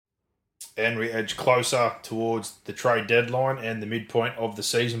And we edge closer towards the trade deadline and the midpoint of the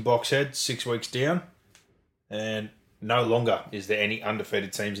season box head, 6 weeks down. And no longer is there any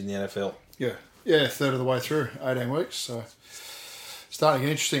undefeated teams in the NFL. Yeah. Yeah, third of the way through, 18 weeks. So, starting to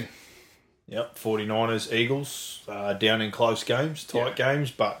get interesting. Yep, 49ers, Eagles, down in close games, tight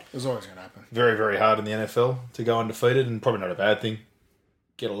games, but It's always going to happen. very, very hard in the NFL to go undefeated, and probably not a bad thing.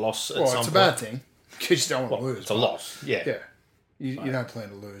 Get a loss at some point. Well, it's a bad thing because you don't want to lose. It's a loss, yeah. Yeah. You don't plan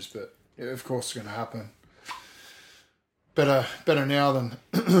to lose, but yeah, of course it's going to happen. Better now than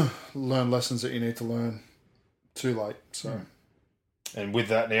learn lessons that you need to learn too late. So, And with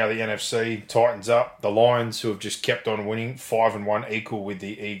that now, the NFC tightens up. The Lions, who have just kept on winning, 5-1, equal with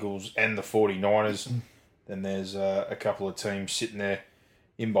the Eagles and the 49ers. Then there's a couple of teams sitting there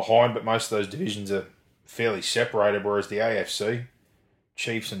in behind, but most of those divisions are fairly separated, whereas the AFC,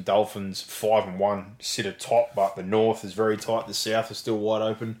 Chiefs and Dolphins, 5-1, sit atop, but the North is very tight. The South is still wide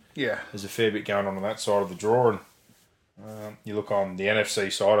open. yeah. There's a fair bit going on that side of the draw, and you look on the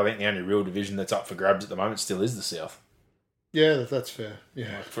NFC side, I think the only real division that's up for grabs at the moment still is the South. Yeah, that's fair.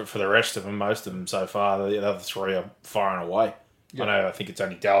 Yeah. For the rest of them, most of them so far, the other three are far and away. Yeah. I think it's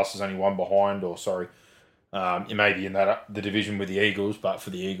only Dallas is only one behind, it may be in the division with the Eagles, but for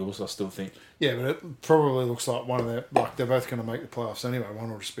the Eagles, I still think. Yeah, but it probably looks like one of their, like they're both going to make the playoffs anyway. One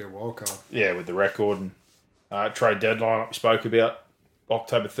will just be a wild card. Yeah, with the record and trade deadline we spoke about,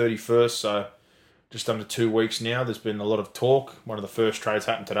 October 31st, so just under 2 weeks now. There's been a lot of talk. One of the first trades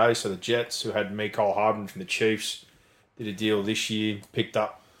happened today, so the Jets, who had Mecole Hardman from the Chiefs, did a deal this year, picked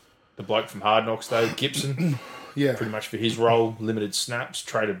up the bloke from Hard Knocks, Dave Gibson, Yeah. pretty much for his role, limited snaps,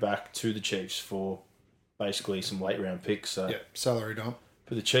 traded back to the Chiefs for basically some late round picks. So Yeah, salary dump.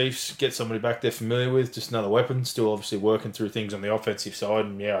 for the Chiefs, get somebody back they're familiar with, just another weapon. Still obviously working through things on the offensive side,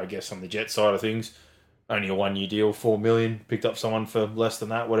 and I guess on the Jet side of things, only a 1 year deal, $4 million. Picked up someone for less than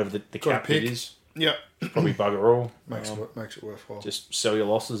that, whatever the cap hit is. Yeah. Probably bugger all. Makes it worthwhile. Just sell your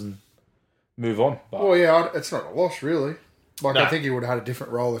losses and move on. But Well, yeah, it's not a loss, really. Like, No. I think he would have had a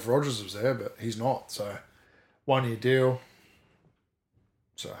different role if Rodgers was there, but he's not. So, 1 year deal.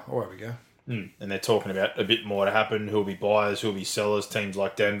 So, away we go. And they're talking about a bit more to happen. Who'll be buyers, who'll be sellers, teams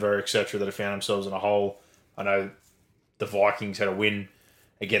like Denver, etc., that have found themselves in a hole. I know the Vikings had a win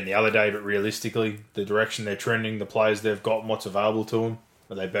again the other day, but realistically, the direction they're trending, the players they've got, and what's available to them,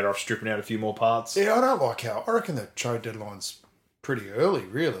 are they better off stripping out a few more parts? Yeah, I don't like how... I reckon the trade deadline's pretty early,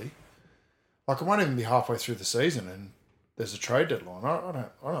 really. Like, it won't even be halfway through the season and there's a trade deadline. I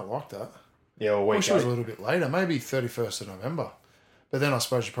don't like that. Yeah, well, I we wish it was a little bit later, maybe 31st of November. But then I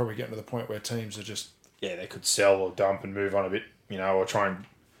suppose you're probably getting to the point where teams are just... Yeah, they could sell or dump and move on a bit, or try and...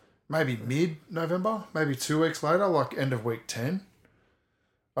 Maybe mid-November, maybe 2 weeks later, like end of week 10.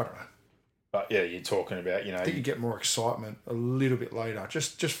 I don't know. But yeah, you're talking about, I think you get more excitement a little bit later,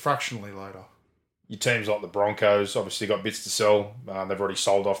 just fractionally later. your teams like the Broncos obviously got bits to sell. They've already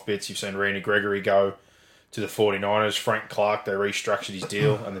sold off bits. You've seen Randy Gregory go to the 49ers. Frank Clark, they restructured his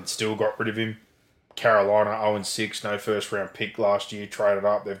deal and then still got rid of him. Carolina, 0-6, no first-round pick last year, traded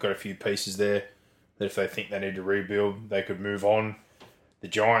up. They've got a few pieces there that if they think they need to rebuild, they could move on. The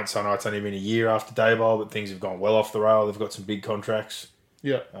Giants, I know it's only been a year after Dayball, but things have gone well off the rail. They've got some big contracts.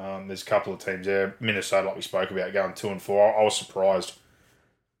 Yeah. There's a couple of teams there. Minnesota, like we spoke about, going 2-4. I was surprised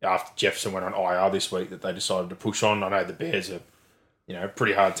after Jefferson went on IR this week that they decided to push on. I know the Bears are, a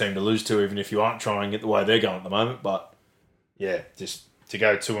pretty hard team to lose to, even if you aren't trying it the way they're going at the moment. But yeah, just to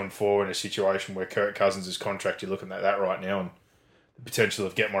go 2-4 in a situation where Kirk Cousins' contract, you're looking at that right now, and the potential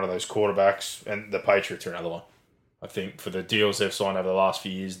of getting one of those quarterbacks, and the Patriots are another one. I think for the deals they've signed over the last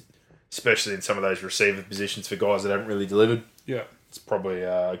few years, especially in some of those receiver positions for guys that haven't really delivered, Yeah. it's probably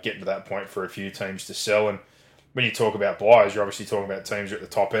getting to that point for a few teams to sell. And when you talk about buyers, you're obviously talking about teams at the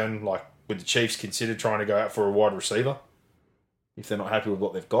top end. Like, would the Chiefs consider trying to go out for a wide receiver if they're not happy with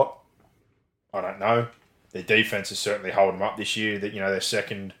what they've got? I don't know. Their defense is certainly holding them up this year. That they're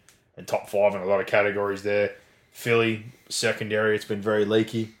second and top 5 in a lot of categories there. Philly, secondary, it's been very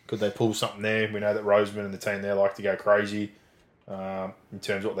leaky. Could they pull something there? We know that Roseman and the team there like to go crazy in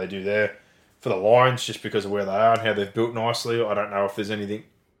terms of what they do there. For the Lions, just because of where they are and how they've built nicely, I don't know if there's anything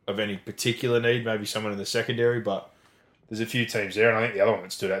of any particular need, maybe someone in the secondary, but there's a few teams there, and I think the other one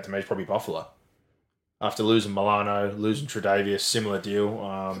that stood out to me is probably Buffalo. After losing Milano, losing Tre'Davious, similar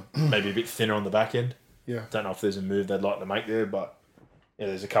deal, maybe a bit thinner on the back end. Yeah. Don't know if there's a move they'd like to make there, but yeah,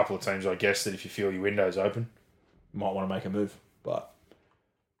 there's a couple of teams, I guess, that if you feel your window's open, you might want to make a move. But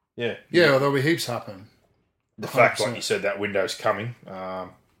yeah. Yeah, well, there'll be heaps happen. The fact, 100%. like you said, that window's coming.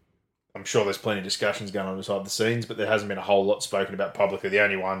 I'm sure there's plenty of discussions going on beside the scenes, but there hasn't been a whole lot spoken about publicly. The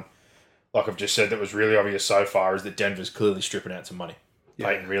only one, like I've just said, that was really obvious so far is that Denver's clearly stripping out some money.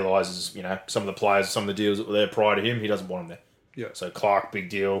 Payton realises, some of the players, some of the deals that were there prior to him, he doesn't want them there. Yeah. So Clark, big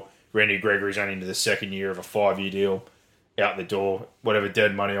deal. Randy Gregory's only into the second year of a 5-year deal. Out the door. Whatever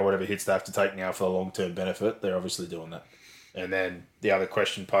dead money or whatever hits they have to take now for the long-term benefit, they're obviously doing that. And then the other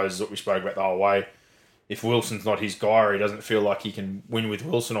question poses that we spoke about the whole way. If Wilson's not his guy or he doesn't feel like he can win with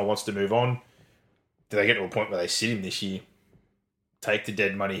Wilson or wants to move on, do they get to a point where they sit him this year, take the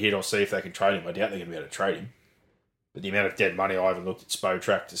dead money hit or see if they can trade him? I doubt they're going to be able to trade him. But the amount of dead money I haven't looked at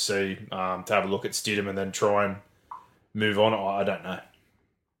Spotrac to see, to have a look at Stidham and then try and move on, I don't know.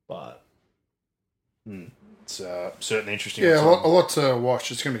 But it's certainly interesting. Yeah, a lot to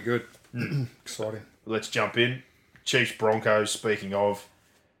watch. It's going to be good. Exciting. Let's jump in. Chiefs Broncos, speaking of,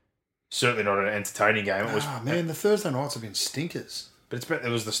 certainly not an entertaining game. It was, man, the Thursday nights have been stinkers. But it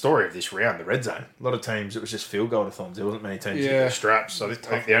was the story of this round, the red zone. A lot of teams, it was just field goal-a-thons. There wasn't many teams hitting the straps. So I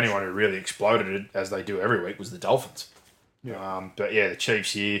think the only one who really exploded it, as they do every week, was the Dolphins. Yeah. But yeah, the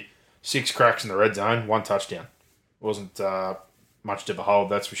Chiefs here, 6 cracks in the red zone, 1 touchdown. Wasn't much to behold,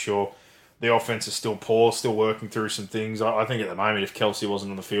 that's for sure. The offense is still poor, still working through some things. I think at the moment, if Kelsey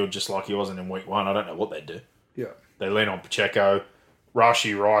wasn't on the field just like he wasn't in week 1, I don't know what they'd do. Yeah. They lean on Pacheco.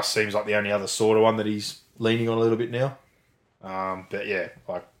 Rashee Rice seems like the only other sort of one that he's leaning on a little bit now. But yeah,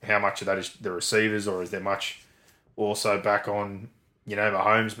 like how much of that is the receivers, or is there much also back on,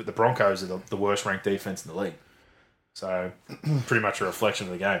 Mahomes? But the Broncos are the worst ranked defense in the league. So pretty much a reflection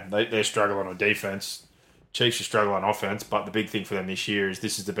of the game. They're struggling on defense. Chiefs are struggling on offense, but the big thing for them this year is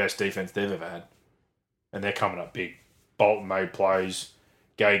this is the best defense they've ever had. And they're coming up big. Bolton made plays.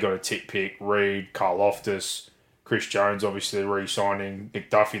 Gay got a tip pick. Reed, Carl Loftus, Chris Jones obviously re-signing.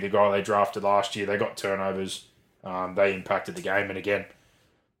 McDuffie, the guy they drafted last year, they got turnovers. They impacted the game. And again,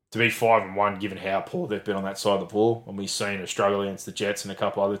 to be 5-1, given how poor they've been on that side of the ball, and we've seen a struggle against the Jets and a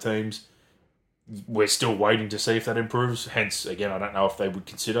couple other teams, we're still waiting to see if that improves. Hence, again, I don't know if they would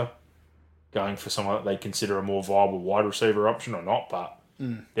consider going for someone that they consider a more viable wide receiver option or not, but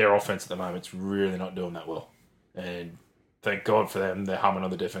their offense at the moment's really not doing that well. And thank God for them, they're humming on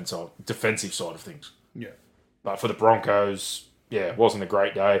the defensive side of things. Yeah. But for the Broncos, yeah, it wasn't a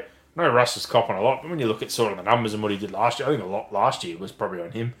great day. I know Russ is copping a lot, but when you look at sort of the numbers and what he did last year, I think a lot last year was probably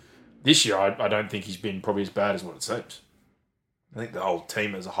on him. This year, I don't think he's been probably as bad as what it seems. I think the whole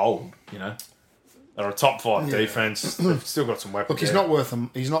team as a whole, they're a top 5 defense. They've still got some weapons. Look, he's not worth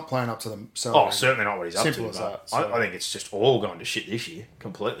them. He's not playing up to them. Certainly not what he's up to. Simple as that. So. I think it's just all gone to shit this year,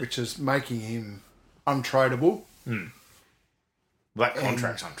 completely. Which is making him untradeable. That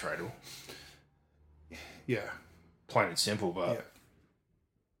contract's untradeable. Yeah. Plain and simple, but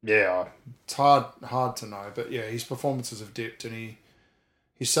yeah. It's hard to know, but yeah, his performances have dipped, and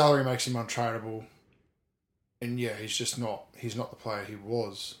his salary makes him untradeable. And yeah, he's not the player he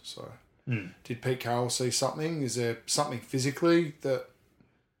was. So, did Pete Carroll see something? Is there something physically that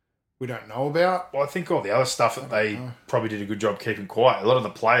we don't know about? Well, I think all the other stuff that they probably did a good job keeping quiet. A lot of the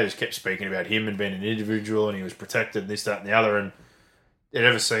players kept speaking about him and being an individual, and he was protected, and this, that, and the other. And it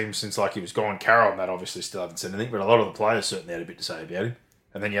ever seems since like he was gone, Carroll and that obviously still haven't said anything, but a lot of the players certainly had a bit to say about him.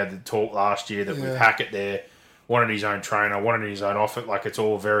 And then you had the talk last year that with Hackett there, wanted his own trainer, wanted his own offer. Like, it's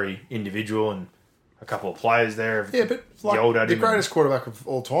all very individual, and a couple of players there have but like yelled at him. The greatest quarterback of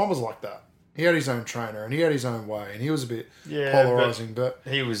all time was like that. He had his own trainer, and he had his own way, and he was a bit polarising. But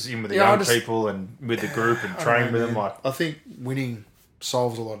he was in with the young people and with the group and training with them. Like, I think winning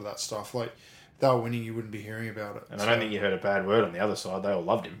solves a lot of that stuff. Like, if they were winning, you wouldn't be hearing about it. And I don't think you heard a bad word on the other side. They all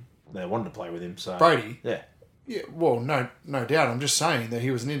loved him. They wanted to play with him. So Brady? Yeah. Yeah, well, no doubt. I'm just saying that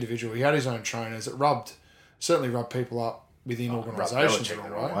he was an individual. He had his own trainers. It certainly rubbed people up within organisations the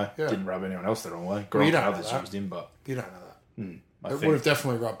wrong way. Yeah. Didn't rub anyone else the wrong way. Well, you don't know others that. used him, but you don't know that. It would have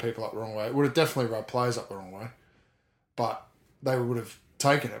definitely rubbed people up the wrong way. It would have definitely rubbed players up the wrong way. But they would have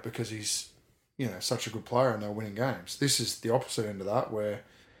taken it because he's, such a good player and they're winning games. This is the opposite end of that, where,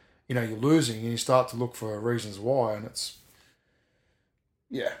 you're losing and you start to look for reasons why, and it's,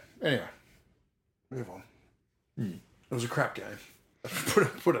 Anyway, move on. It was a crap game.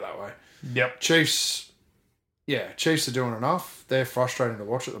 Put it that way. Yep. Chiefs are doing enough. They're frustrating to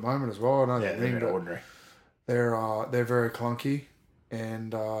watch at the moment as well. I know they're ordinary. They're very clunky,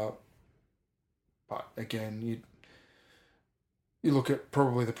 and but again, you look at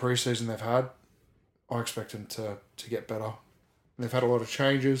probably the preseason they've had. I expect them to get better. They've had a lot of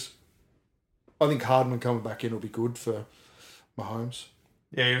changes. I think Hardman coming back in will be good for Mahomes.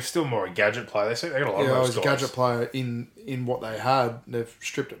 Yeah, he was still more a gadget player. They got a lot of those guys. A gadget player in what they had. They've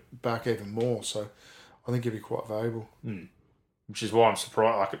stripped it back even more, so I think he'll be quite valuable. which is why I'm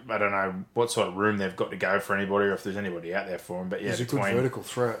surprised. Like, I don't know what sort of room they've got to go for anybody, or if there's anybody out there for him. But yeah, He's a good vertical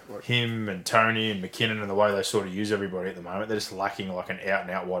threat. Like, him and Tony and McKinnon and the way they sort of use everybody at the moment, they're just lacking like an out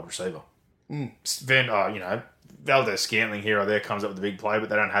and out wide receiver. Valdez Scantling here or there comes up with a big play, but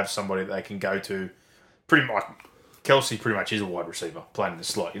they don't have somebody that they can go to. Pretty much, Kelsey pretty much is a wide receiver playing in the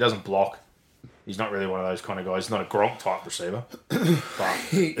slot. He doesn't block. He's not really one of those kind of guys. He's not a Gronk type receiver. But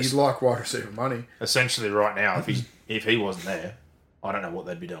he's like wide receiver money. Essentially, right now, if he wasn't there, I don't know what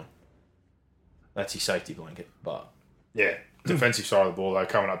they'd be doing. That's his safety blanket. But yeah, defensive side of the ball though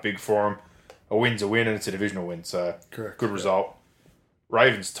coming up big for him. A win's a win, and it's a divisional win, so correct. Good result.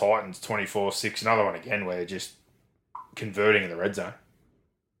 Ravens Titans 24-6, another one again where they're just converting in the red zone.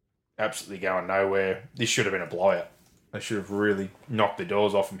 Absolutely going nowhere. This should have been a blowout. They should have really knocked the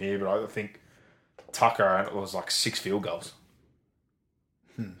doors off him here, but I think Tucker was like 6 field goals.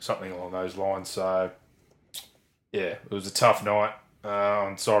 Something along those lines. So, yeah, it was a tough night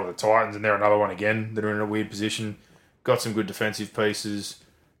on the side of the Titans, and they're another one again that are in a weird position. Got some good defensive pieces.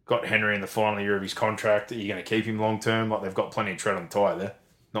 Got Henry in the final year of his contract. Are you going to keep him long term? Like, they've got plenty of tread on the tyre there.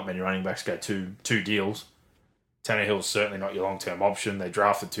 Not many running backs go two deals. Tannehill's certainly not your long term option. They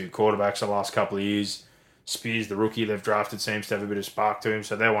drafted 2 quarterbacks the last couple of years. Spears, the rookie they've drafted, seems to have a bit of spark to him.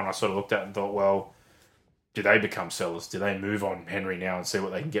 So they're one I sort of looked at and thought, well, do they become sellers? Do they move on Henry now and see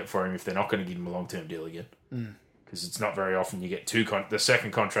what they can get for him if they're not going to give him a long term deal again? Because it's not very often you get the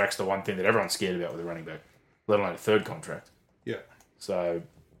second contract's the one thing that everyone's scared about with a running back, let alone a third contract. Yeah. So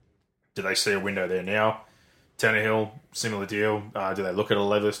do they see a window there now? Tannehill, similar deal. Do they look at a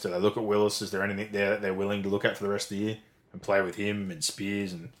Levis? Do they look at Willis? Is there anything there that they're willing to look at for the rest of the year and play with him and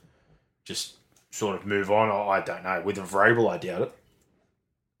Spears and just sort of move on? I don't know. With a Vrabel, I doubt it.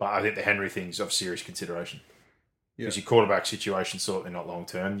 But I think the Henry thing's of serious consideration. Because your quarterback situation's certainly not long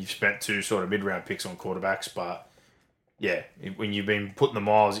term. You've spent 2 sort of mid-round picks on quarterbacks, but yeah, when you've been putting the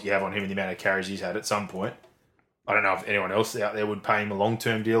miles that you have on him and the amount of carries he's had at some point, I don't know if anyone else out there would pay him a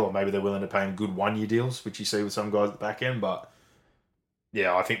long-term deal, or maybe they're willing to pay him good 1-year deals, which you see with some guys at the back end. But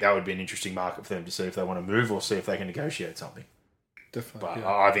yeah, I think that would be an interesting market for them to see if they want to move or see if they can negotiate something. Definitely. But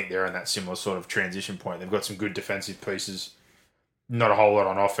I think they're in that similar sort of transition point. They've got some good defensive pieces. Not a whole lot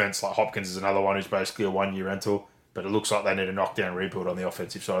on offense. Like Hopkins is another one who's basically a 1-year rental, but it looks like they need a knockdown rebuild on the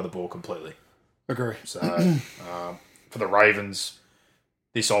offensive side of the ball completely. Agree. So for the Ravens,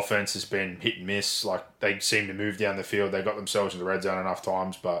 this offense has been hit and miss. Like, they seem to move down the field. They got themselves in the red zone enough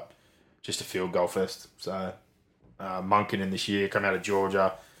times, but just a field goal fest. So Monken in this year, come out of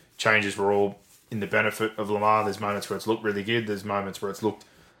Georgia. Changes were all in the benefit of Lamar. There's moments where it's looked really good. There's moments where it's looked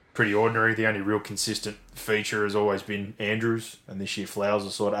pretty ordinary. The only real consistent feature has always been Andrews, and this year Flowers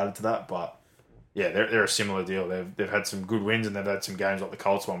has sort of added to that. But yeah, they're a similar deal. They've had some good wins, and they've had some games like the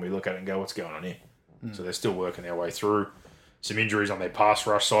Colts one. We look at it and go, what's going on here? So they're still working their way through. Some injuries on their pass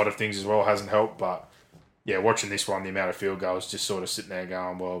rush side of things as well hasn't helped. But yeah, watching this one, the amount of field goals, just sort of sitting there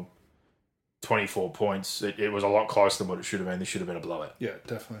going, well, 24 points. It was a lot closer than what it should have been. This should have been a blowout. Yeah,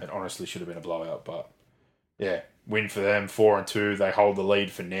 definitely. It honestly should have been a blowout. But yeah, win for them, 4-2. They hold the lead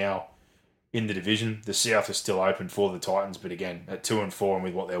for now in the division. The South is still open for the Titans, but again, at 2-4 and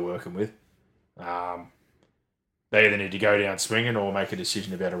with what they're working with, they either need to go down swinging or make a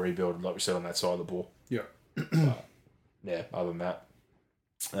decision about a rebuild, like we said, on that side of the ball. Yeah. Yeah, other than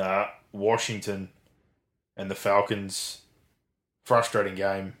that. Washington and the Falcons, frustrating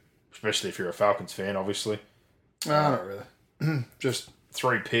game, especially if you're a Falcons fan, obviously. Not really. Just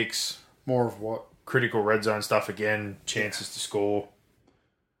 3 picks. more of what? Critical red zone stuff again, chances to score.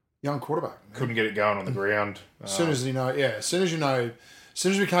 Young quarterback. Couldn't get it going on the ground. As soon as we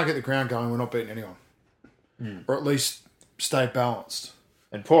can't get the ground going, we're not beating anyone. Or at least stay balanced.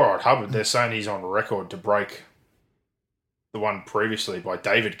 And poor old Hubbard, they're saying he's on record to break the one previously by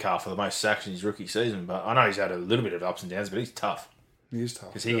David Carr for the most sacks in his rookie season. But I know he's had a little bit of ups and downs, but he's tough. He is tough.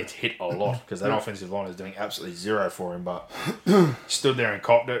 Because he gets hit a lot, because that offensive line is doing absolutely zero for him. But stood there and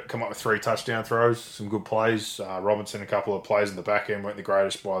copped it, come up with 3 touchdown throws, some good plays. Robinson, a couple of plays in the back end, weren't the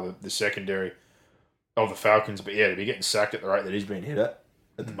greatest by the secondary of the Falcons. But yeah, to be getting sacked at the rate that he's been hit at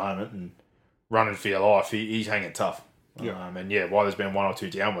the moment and running for your life, he's hanging tough. And yeah, while there's been 1 or 2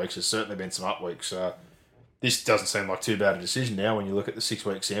 down weeks, there's certainly been some up weeks. This doesn't seem like too bad a decision now when you look at the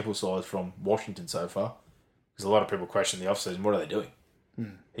 6-week sample size from Washington so far. Because a lot of people question the offseason, what are they doing?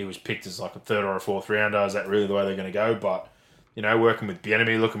 He was picked as like a 3rd or a 4th rounder. Is that really the way they're going to go? But, you know, working with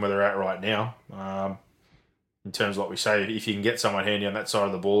Bieniemy, looking where they're at right now, in terms of what we say, if you can get someone handy on that side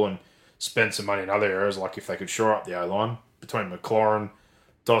of the ball and spend some money in other areas, like if they could shore up the O-line, between McLaurin,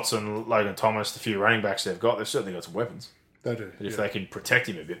 Dotson, Logan Thomas, the few running backs they've certainly got some weapons. They do. But if they can protect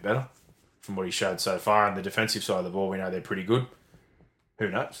him a bit better from what he showed so far, and the defensive side of the ball, we know they're pretty good. Who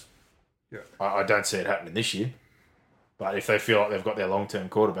knows? Yeah. I don't see it happening this year. But if they feel like they've got their long-term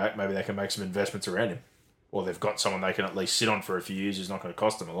quarterback, maybe they can make some investments around him. Or they've got someone they can at least sit on for a few years who's not going to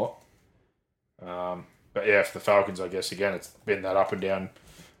cost them a lot. But yeah, for the Falcons, I guess, again, it's been that up and down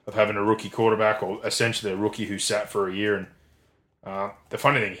of having a rookie quarterback, or essentially a rookie who sat for a year. And the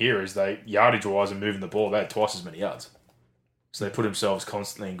funny thing here is yardage-wise and moving the ball, they had twice as many yards. So they put themselves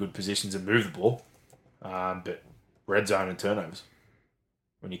constantly in good positions and move the ball. But red zone and turnovers.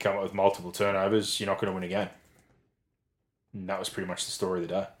 When you come up with multiple turnovers, you're not going to win a game. And that was pretty much the story of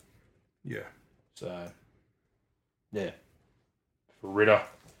the day. Yeah. So, yeah. For Ritter,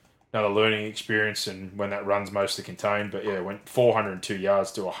 another learning experience, and when that run's mostly contained. But yeah, went 402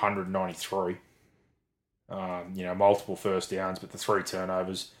 yards to 193. Multiple first downs, but the 3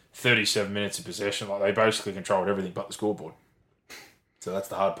 turnovers, 37 minutes of possession. Like, they basically controlled everything but the scoreboard. So that's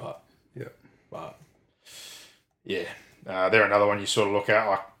the hard part. Yeah. But, yeah. They're another one you sort of look at.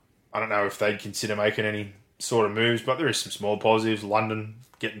 Like, I don't know if they'd consider making any sort of moves, but there is some small positives. London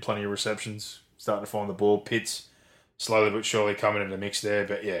getting plenty of receptions, starting to find the ball. Pitts slowly but surely coming into the mix there.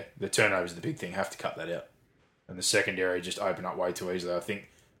 But yeah, the turnovers are the big thing. Have to cut that out. And the secondary just open up way too easily. I think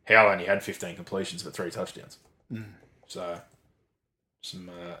Howell only had 15 completions for 3 touchdowns. So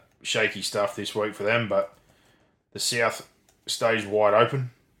some shaky stuff this week for them. But the South stays wide open.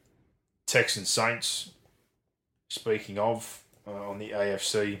 Texans Saints, speaking of, on the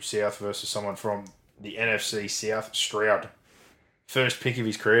AFC South versus someone from the NFC South, Stroud. First pick of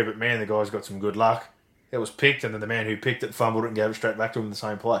his career, but man, the guy's got some good luck. It was picked, and then the man who picked it fumbled it and gave it straight back to him in the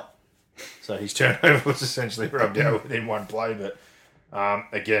same play. So his turnover was essentially rubbed out within one play. But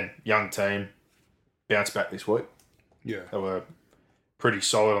again, young team, bounced back this week. Yeah. They were pretty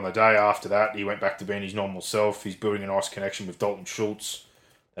solid on the day. After that, he went back to being his normal self. He's building a nice connection with Dalton Schultz.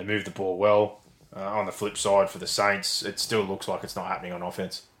 They moved the ball well. On the flip side, for the Saints, it still looks like it's not happening on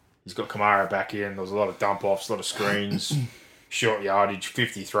offense. He's got Kamara back in. There was a lot of dump-offs, a lot of screens, short yardage,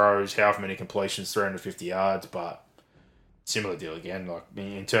 50 throws, however many completions, 350 yards. But similar deal again. Like,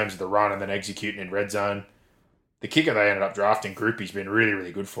 in terms of the run and then executing in red zone, the kicker they ended up drafting, Groupie's been really,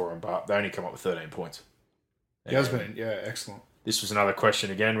 really good for him, but they only come up with 13 points. He has been, excellent. This was another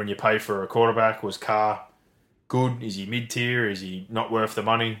question again. When you pay for a quarterback, was Carr good? Is he mid-tier? Is he not worth the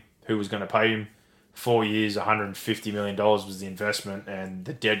money? Who was going to pay him? 4 years, $150 million was the investment, and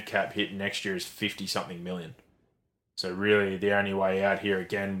the dead cap hit next year is 50-something million. So really, the only way out here,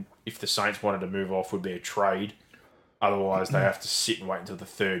 again, if the Saints wanted to move off, would be a trade. Otherwise, they have to sit and wait until the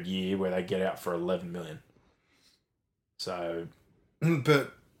 3rd year where they get out for $11 million. So...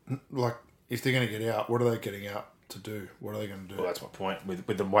 But, like, if they're going to get out, what are they getting out to do? What are they going to do? Well, that's my point.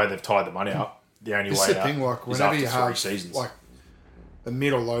 With the way they've tied the money up, the only It's way the out thing, like, is whenever after you 3 have, seasons. like, a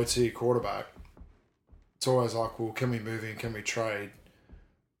mid or low tier quarterback, it's always like, well, can we move in? Can we trade?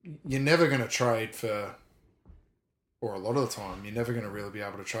 You're never going to trade for, or a lot of the time, you're never going to really be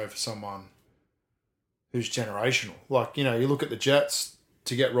able to trade for someone who's generational. Like, you look at the Jets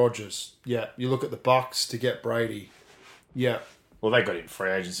to get Rodgers. Yeah. You look at the Bucks to get Brady. Yeah. Well, they got in free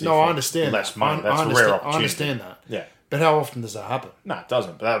agency. No, I understand less that. money. That's a rare opportunity. I understand that. Yeah. But how often does that happen? No, it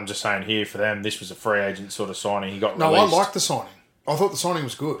doesn't. But I'm just saying here for them, this was a free agent sort of signing. He got No, released. I like the signing. I thought the signing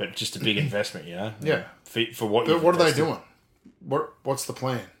was good. But just a big investment, Yeah. For what But you've what are they invested. doing? What's the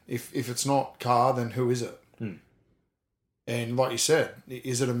plan? If it's not Carr, then who is it? And like you said,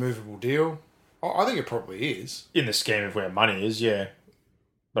 is it a movable deal? I think it probably is. In the scheme of where money is, yeah.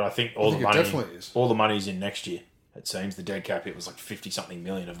 But I think it definitely is. All the money's in next year. It seems the dead cap hit was like 50-something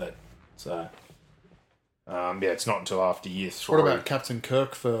million of that. So, it's not until after year 3. What about Captain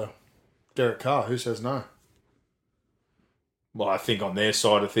Kirk for Derek Carr? Who says no? Well, I think on their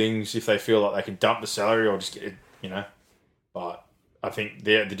side of things, if they feel like they can dump the salary or just get it, But I think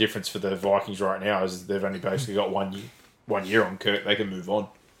the difference for the Vikings right now is they've only basically got 1 year on Kirk. They can move on.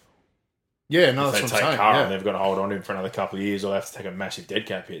 Yeah, no, If that's they what I'm take saying. Carr Yeah. and they've got to hold on to him for another couple of years, or they have to take a massive dead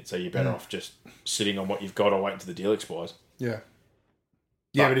cap hit. So you're better off just sitting on what you've got or waiting until the deal expires. Yeah.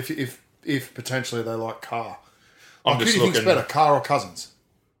 Yeah, but if potentially they like Carr. I'm Who just do you think's looking better, Carr or Cousins?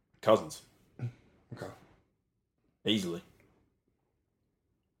 Cousins Okay. easily.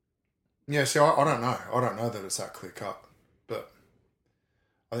 Yeah, see, I don't know. I don't know that it's that clear cut. But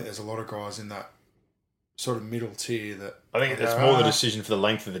I think there's a lot of guys in that sort of middle tier that... I think it's more the decision for the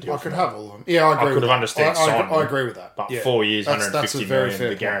length of the deal. I could have all of them. Yeah, I agree I could with have that. understood signing I agree with that. But yeah. 4 years, That's a 150 very million, fair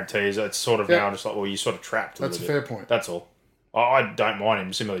the point. guarantees. It's sort of Yeah. now just like, well, you're sort of trapped a That's a little fair bit. point. That's all. I don't mind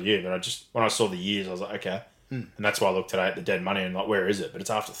him similar to you, but when I saw the years, I was like, okay. And that's why I looked today at the dead money and like, where is it? But it's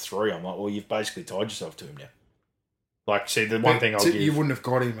after 3. I'm like, well, you've basically tied yourself to him now. Like, see, the one thing I'll give... You wouldn't have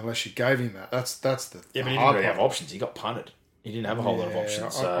got him unless you gave him that. That's the Yeah, but he hard didn't really have part. options. He got punted. he didn't have a whole lot of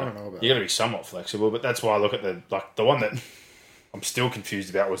options. So I don't know about you got to be somewhat flexible. But that's why I look at the one that I'm still confused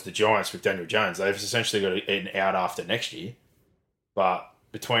about was the Giants with Daniel Jones. They've essentially got an out after next year, but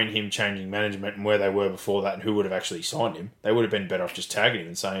between him changing management and where they were before that and who would have actually signed him, they would have been better off just tagging him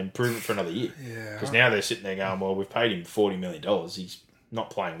and saying, prove it for another year. Yeah. Because now they're sitting there going, well, we've paid him $40 million. He's not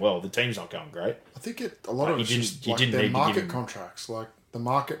playing well. The team's not going great. I think a lot of it's just like their market contracts. Like, the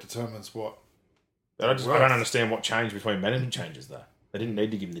market determines what... I don't understand what changed between management changes, though. They didn't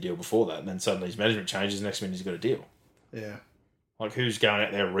need to give him the deal before that, and then suddenly his management changes, next minute he's got a deal. Yeah. Like, who's going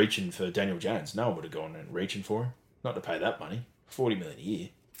out there reaching for Daniel Jones? No one would have gone and reaching for him. Not to pay that money. $40 million a year.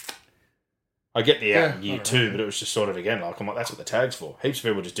 I get the out in year two, but it was just sort of, again, like, I'm like, that's what the tag's for. Heaps of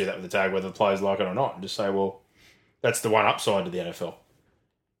people just do that with the tag, whether the players like it or not, and just say, well, that's the one upside to the NFL.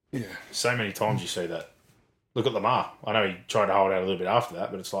 Yeah. So many times you see that. Look at Lamar. I know he tried to hold out a little bit after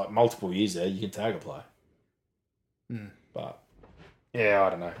that, but it's like multiple years there, you can tag a player. But, yeah, I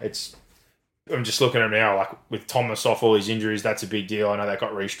don't know. I'm just looking at him now, like, with Thomas off all his injuries, that's a big deal. I know they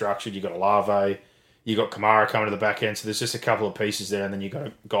got restructured. You got Olave. You got Kamara coming to the back end, so there's just a couple of pieces there, and then you got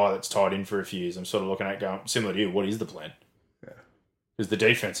a guy that's tied in for a few years. I'm sort of looking at going, similar to you, what is the plan? Yeah. Because the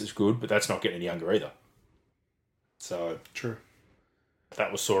defense is good, but that's not getting any younger either. So true.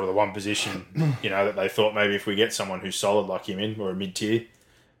 That was sort of the one position, that they thought maybe if we get someone who's solid like him in, or a mid-tier,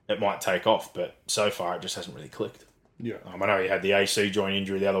 it might take off. But so far, it just hasn't really clicked. Yeah. I know he had the AC joint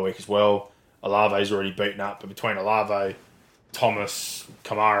injury the other week as well. Olave's already beaten up, but between Olave, Thomas,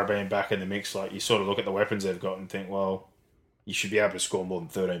 Kamara being back in the mix, like, you sort of look at the weapons they've got and think, well, you should be able to score more than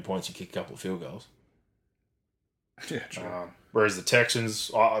 13 points and kick a couple of field goals. Yeah, true. Whereas the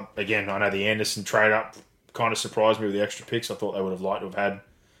Texans, I know the Anderson trade up kind of surprised me with the extra picks. I thought they would have liked to have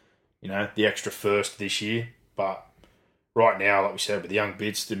had, the extra first this year. But right now, like we said, with the young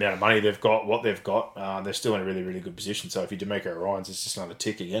bids, the amount of money they've got, what they've got, they're still in a really, really good position. So if you D'Amico Ryans, it's just another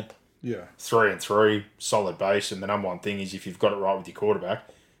tick again. Yeah. 3-3, solid base. And the number one thing is if you've got it right with your quarterback,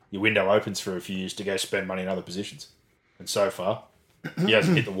 your window opens for a few years to go spend money in other positions. And so far, he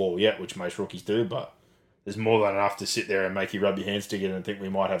hasn't hit the wall yet, which most rookies do, but there's more than enough to sit there and make you rub your hands together and think we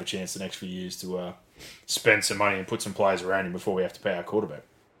might have a chance the next few years to spend some money and put some players around him before we have to pay our quarterback.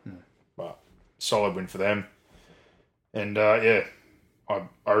 But solid win for them. And, I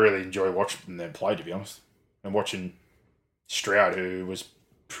really enjoy watching them play, to be honest. And watching Stroud, who was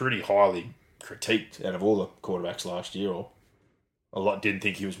pretty highly critiqued out of all the quarterbacks last year, or a lot didn't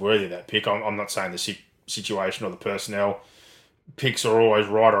think he was worthy of that pick. I'm not saying the situation or the personnel picks are always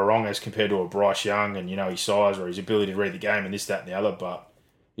right or wrong as compared to a Bryce Young and, his size or his ability to read the game and this, that, and the other. But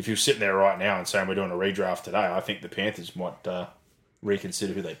if you're sitting there right now and saying we're doing a redraft today, I think the Panthers might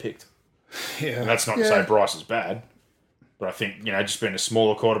reconsider who they picked. Yeah. And that's not to say Bryce is bad, but I think, just being a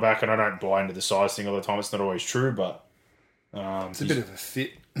smaller quarterback, and I don't buy into the size thing all the time. It's not always true, but it's a bit of a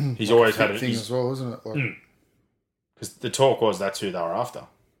fit. He's always had a thing as well, isn't it? Because the talk was that's who they were after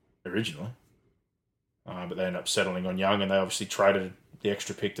originally, but they ended up settling on Young, and they obviously traded the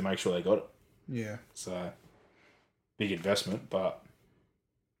extra pick to make sure they got it. Yeah. So big investment, but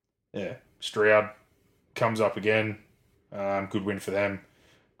yeah, Stroud comes up again. Good win for them.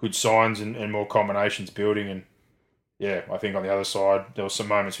 Good signs and more combinations building, and yeah, I think on the other side there was some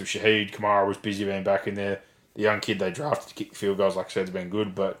moments with Shaheed. Kamara was busy being back in there. The young kid they drafted to kick the field goals, like I said, has been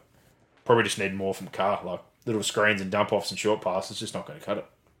good, but probably just need more from Carr. Like little screens and dump offs and short passes, just not going to cut it.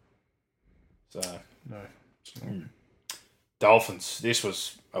 So no. Dolphins. This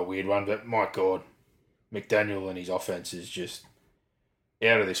was a weird one, but my God, McDaniel and his offense is just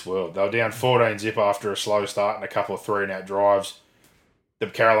out of this world. They were down 14-0 after a slow start and a couple of 3-and-out drives. The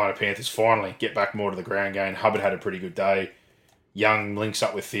Carolina Panthers finally get back more to the ground game. Hubbard had a pretty good day. Young links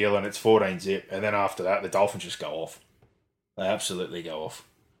up with Thielen. It's 14-0. And then after that, the Dolphins just go off. They absolutely go off.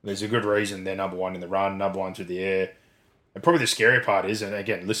 There's a good reason they're number one in the run, number one through the air. And probably the scary part is, and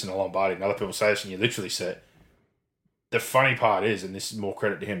again, listen to Lombardi and other people say this, and you literally say it, the funny part is, and this is more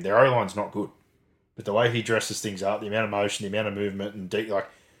credit to him, their O-line's not good. But the way he dresses things up, the amount of motion, the amount of movement, and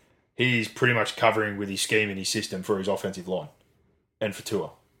he's pretty much covering with his scheme and his system for his offensive line. And for Tua.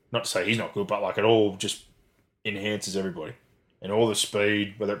 Not to say he's not good, but it all just enhances everybody. And all the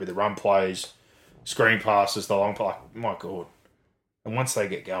speed, whether it be the run plays, screen passes, the long play, my God. And once they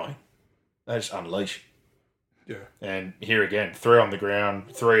get going, they just unleash. Yeah. And here again, 3 on the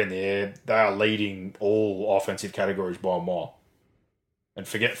ground, 3 in the air. They are leading all offensive categories by a mile. And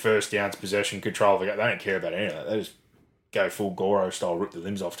forget first downs, possession, control. They don't care about any of that. They just go full Goro style, rip the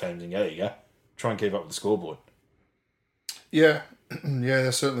limbs off teams and go, there you go. Try and keep up with the scoreboard. Yeah. Yeah,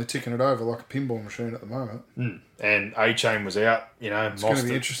 they're certainly ticking it over like a pinball machine at the moment. And A-Chain was out, It's going to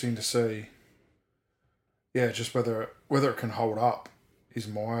be interesting to see yeah, just whether it can hold up is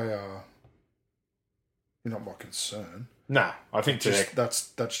not my concern. No, I think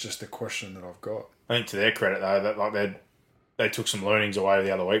that's just the question that I've got. I think to their credit though, that they took some learnings away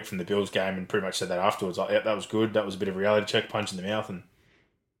the other week from the Bills game and pretty much said that afterwards. Like, yeah, that was good. That was a bit of a reality check, punch in the mouth, and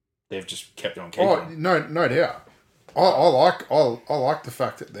they've just kept on keeping. Oh, no doubt. I like the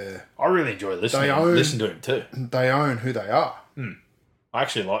fact that I really enjoy listening to him too. They own who they are. I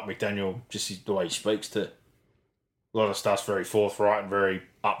actually like McDaniel, just the way he speaks too. A lot of stuff's very forthright and very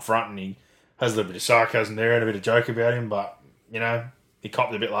upfront, and he has a little bit of sarcasm there and a bit of joke about him, but, he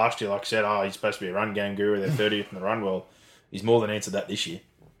copped a bit last year, like I said, he's supposed to be a run game guru, they're 30th in the run. Well, he's more than answered that this year.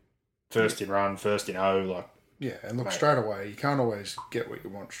 First in run, first in O, yeah, and look, straight away, you can't always get what you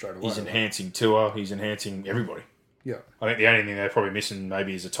want straight away. He's enhancing Tua, he's enhancing everybody. Yeah. I think the only thing they're probably missing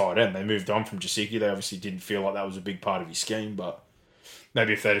maybe is a tight end. They moved on from Gesicki. They obviously didn't feel like that was a big part of his scheme, but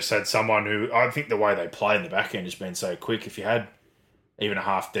maybe if they just had someone who... I think the way they play in the back end has been so quick. If you had even a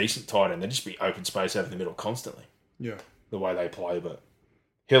half-decent tight end, there'd just be open space over the middle constantly. Yeah. The way they play, but...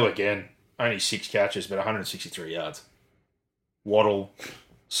 Hill again, only 6 catches, but 163 yards. Waddle,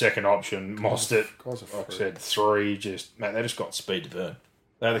 second option. Mostert, like I said, 3. They just got speed to burn.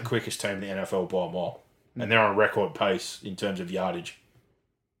 They're the quickest team in the NFL by a mile. And they're on record pace in terms of yardage.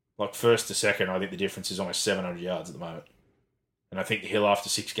 Like first to second, I think the difference is almost 700 yards at the moment. And I think Hill after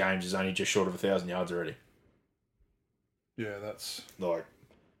 6 games is only just short of 1,000 yards already. Yeah, that's...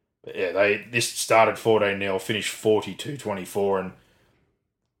 This started 14-0, finished 42-24, and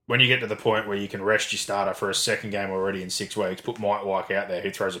when you get to the point where you can rest your starter for a second game already in 6 weeks, put Mike White out there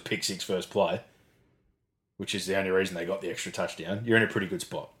who throws a pick 6 first play, which is the only reason they got the extra touchdown, you're in a pretty good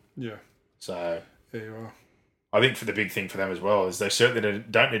spot. Yeah. So... There you are. I think for the big thing for them as well is they certainly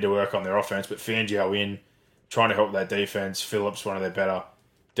don't need to work on their offense, but Fangio in, trying to help that defense. Phillips, one of their better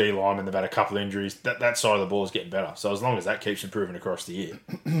D linemen, they've had a couple of injuries. That side of the ball is getting better. So as long as that keeps improving across the year,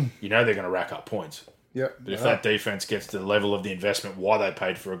 they're going to rack up points. Yep. But if that defense gets to the level of the investment, why they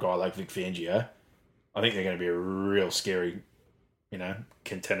paid for a guy like Vic Fangio, I think they're going to be a real scary,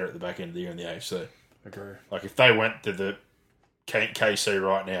 contender at the back end of the year in the AFC. Agree. Like if they went to the KC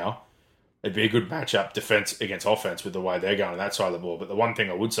right now, it'd be a good matchup, defense against offense, with the way they're going on that side of the ball. But the one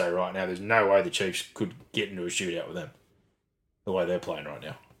thing I would say right now, there's no way the Chiefs could get into a shootout with them, the way they're playing right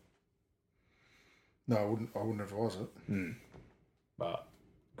now. No, I wouldn't advise it. But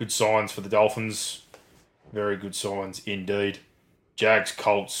good signs for the Dolphins. Very good signs indeed. Jags,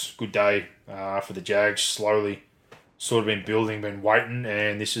 Colts, good day for the Jags. Slowly sort of been building, been waiting,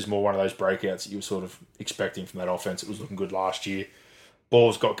 and this is more one of those breakouts that you were sort of expecting from that offense. It was looking good last year.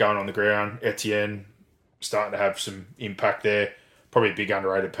 Ball's got going on the ground. Etienne starting to have some impact there. Probably a big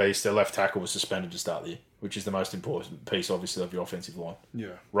underrated piece. Their left tackle was suspended to start the year, which is the most important piece, obviously, of your offensive line.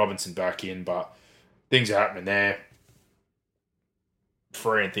 Yeah. Robinson back in, but things are happening there.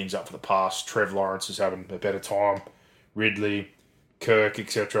 Freeing things up for the pass. Trev Lawrence is having a better time. Ridley, Kirk,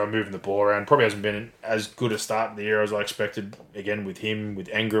 etc., moving the ball around. Probably hasn't been as good a start in the year as I expected, again, with him, with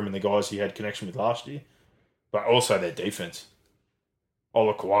Engram and the guys he had connection with last year. But also their defense.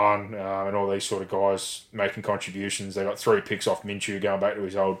 Ola Kwan and all these sort of guys making contributions. They got 3 picks off Minshew going back to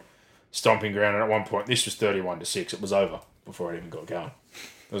his old stomping ground. And at one point, this was 31-6. It was over before it even got going.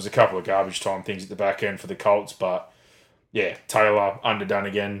 There was a couple of garbage time things at the back end for the Colts, but yeah, Taylor underdone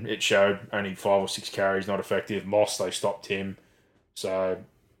again. It showed only 5 or 6 carries, not effective. Moss, they stopped him. So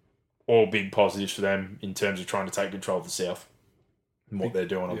all big positives for them in terms of trying to take control of the South and what they're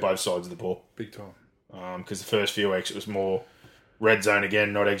doing on both sides of the ball. Big time. Because the first few weeks it was more red zone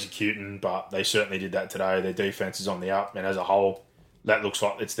again, not executing, but they certainly did that today. Their defense is on the up, and as a whole, that looks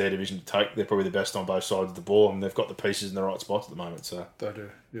like it's their division to take. They're probably the best on both sides of the ball, and they've got the pieces in the right spots at the moment. So they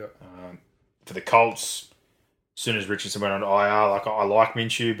do, yeah. For the Colts, as soon as Richardson went on IR, I like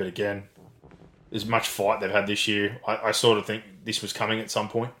Minshew, but again, as much fight they've had this year, I sort of think this was coming at some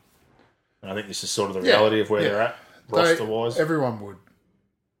point, and I think this is sort of the reality of where they're at, roster-wise. Everyone would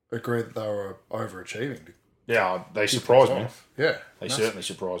agree that they were overachieving. Yeah, they surprised me. Yeah. They certainly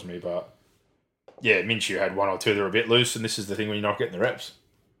surprised me, but yeah, Minshew had 1 or 2 that were a bit loose, and this is the thing when you're not getting the reps.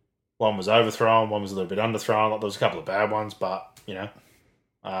 One was overthrown, one was a little bit underthrown. There was a couple of bad ones, but,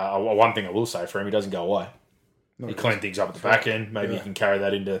 one thing I will say for him, he doesn't go away. He cleaned things up at the back end. Maybe he can carry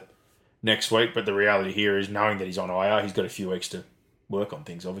that into next week, but the reality here is knowing that he's on IR, he's got a few weeks to work on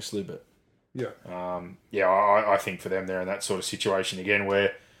things, obviously, but I think for them they're in that sort of situation again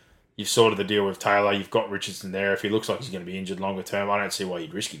where you've sorted the deal with Taylor, you've got Richardson there. If he looks like he's going to be injured longer term, I don't see why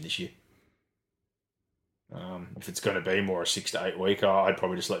you'd risk him this year. If it's going to be more a 6 to 8 week, I'd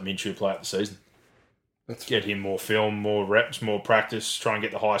probably just let Minshew play out the season. Get him more film, more reps, more practice, try and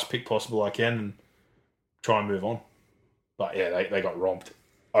get the highest pick possible I can, and try and move on. But yeah, they got romped.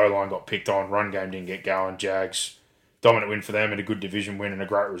 O-line got picked on. Run game didn't get going. Jags, dominant win for them and a good division win and a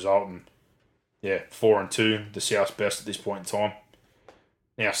great result. And yeah, 4-2, the South's best at this point in time.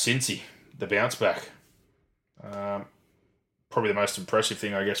 Now, Cincy, the bounce back. Probably the most impressive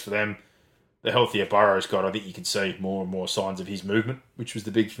thing, I guess, for them. The healthier Burrow's got, I think you can see more and more signs of his movement, which was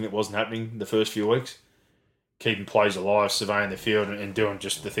the big thing that wasn't happening the first few weeks. Keeping plays alive, surveying the field, and doing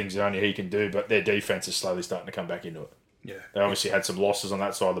just the things that only he can do. But their defense is slowly starting to come back into it. Yeah. They obviously had some losses on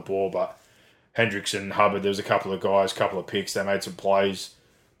that side of the ball, but Hendrickson, Hubbard, there was a couple of guys, couple of picks. They made some plays.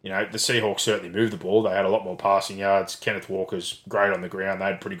 You know, the Seahawks certainly moved the ball. They had a lot more passing yards. Kenneth Walker's great on the ground. They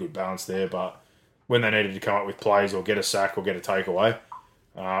had pretty good balance there, but when they needed to come up with plays or get a sack or get a takeaway,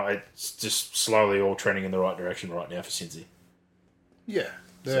 it's just slowly all trending in the right direction right now for Cincy. Yeah.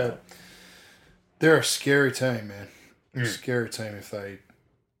 They're a scary team, man. A scary team if they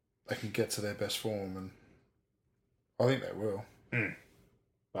can get to their best form, and I think they will.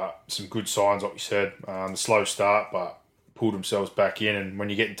 But some good signs, like you said. The slow start, but pulled themselves back in, and when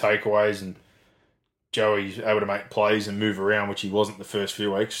you're getting takeaways and Joey's able to make plays and move around, which he wasn't the first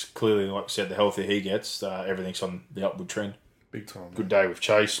few weeks, clearly, like I said, the healthier he gets, everything's on the upward trend. Big time. Good day with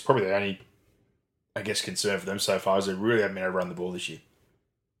Chase. Probably the only, I guess, concern for them so far is they really haven't been able to run the ball this year.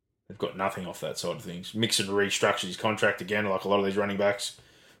 They've got nothing off that side of things. Mixon restructured his contract again, like a lot of these running backs,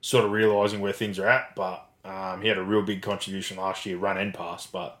 sort of realising where things are at, but he had a real big contribution last year, run and pass,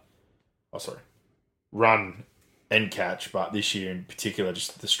 run and catch, but this year in particular,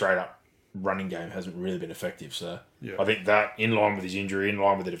 just the straight up running game hasn't really been effective. So yeah. I think that, in line with his injury, in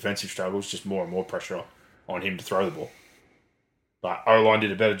line with the defensive struggles, just more and more pressure on him to throw the ball. But O-line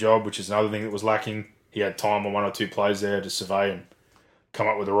did a better job, which is another thing that was lacking. He had time on one or two plays there to survey and come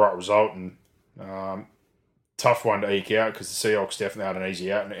up with the right result. And tough one to eke out because the Seahawks definitely had an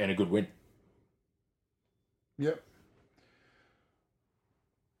easy out and a good win. Yep.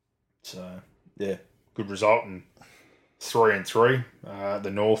 So, yeah, good result. And 3-3.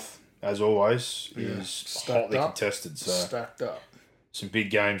 The North, as always, is hotly contested. So stacked up. Some big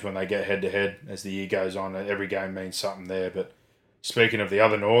games when they get head-to-head as the year goes on. Every game means something there. But speaking of the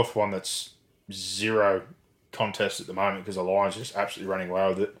other North, one that's zero contest at the moment because the Lions are just absolutely running away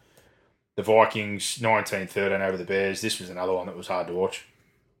with it. The Vikings, 19-13 over the Bears. This was another one that was hard to watch.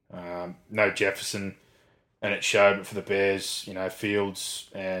 No Jefferson, and it showed. But for the Bears, Fields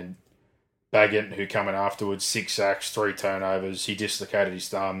and Baggett, who come in afterwards, 6 sacks, 3 turnovers. He dislocated his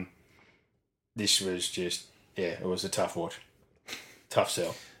thumb. This was just, it was a tough watch. Tough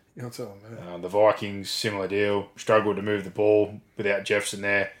sell. You're telling me. The Vikings, similar deal. Struggled to move the ball without Jefferson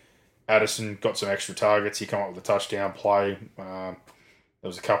there. Addison got some extra targets. He came up with a touchdown play. There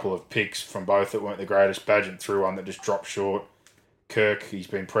was a couple of picks from both that weren't the greatest. Badgett threw one that just dropped short. Kirk, he's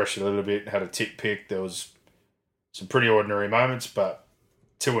been pressured a little bit, had a tip pick. There was some pretty ordinary moments, but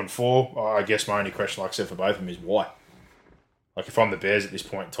 2 and 4, I guess my only question, like I said, for both of them is why? Like, if I'm the Bears at this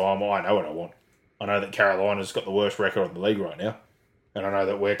point in time, I know what I want. I know that Carolina's got the worst record in the league right now. And I know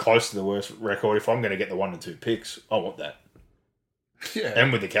that we're close to the worst record. If I'm going to get the 1 and 2 picks, I want that. Yeah.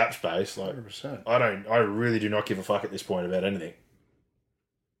 And with the cap space, like 100%. I really do not give a fuck at this point about anything.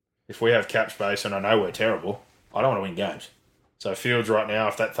 If we have cap space and I know we're terrible, I don't want to win games. So Fields right now,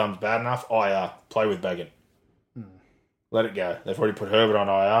 if that thumb's bad enough, IR. Play with Baggett. Let it go. They've already put Herbert on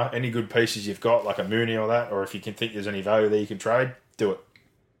IR. Any good pieces you've got, like a Mooney or that, or if you can think there's any value there you can trade, do it.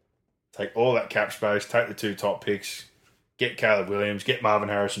 Take all that cap space, take the 2 top picks, get Caleb Williams, get Marvin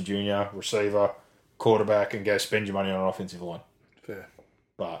Harrison Jr., receiver, quarterback, and go spend your money on an offensive line. Fair.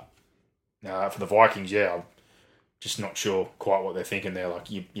 But for the Vikings, I'm just not sure quite what they're thinking there. Like,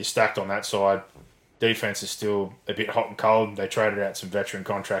 you're stacked on that side. Defense is still a bit hot and cold. They traded out some veteran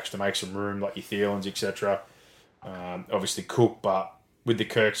contracts to make some room, like your Thielens, etc. Obviously Cook, but with the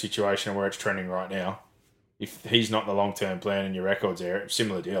Kirk situation where it's trending right now, if he's not the long-term plan and your record's there,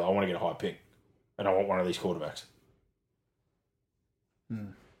 similar deal. I want to get a high pick, and I want one of these quarterbacks.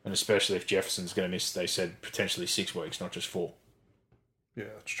 And especially if Jefferson's going to miss, they said, potentially 6 weeks, not just 4. Yeah,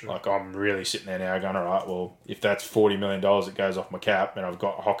 that's true. Like, I'm really sitting there now going, all right, well, if that's $40 million that goes off my cap, and I've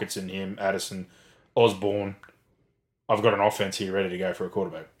got Hockenson, him, Addison, Osborne, I've got an offense here ready to go for a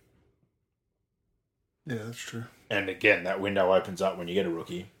quarterback. Yeah, that's true. And again, that window opens up when you get a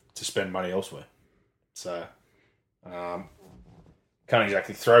rookie to spend money elsewhere. So, can't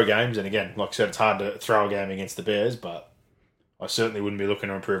exactly throw games. And again, like I said, it's hard to throw a game against the Bears, but I certainly wouldn't be looking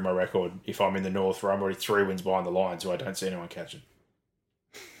to improve my record if I'm in the North where I'm already 3 wins behind the Lions who I don't see anyone catching.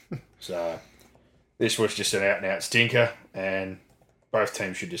 So, this was just an out-and-out stinker, and both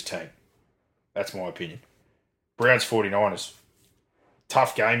teams should just tank. That's my opinion. Browns 49ers.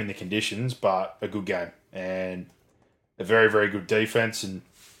 Tough game in the conditions, but a good game. and a very, very good defense. And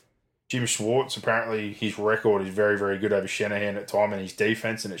Jim Schwartz, apparently his record is very, very good over Shanahan at time and his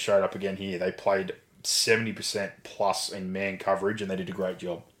defense, and it showed up again here. They played 70% plus in man coverage, and they did a great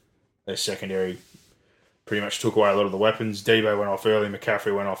job. Their secondary pretty much took away a lot of the weapons. Debo went off early,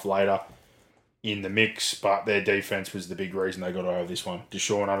 McCaffrey went off later in the mix, but their defense was the big reason they got over this one.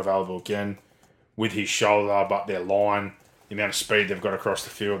 Deshaun unavailable again with his shoulder, but their line, the amount of speed they've got across the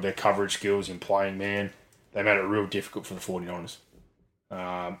field, their coverage skills in playing man, they made it real difficult for the 49ers.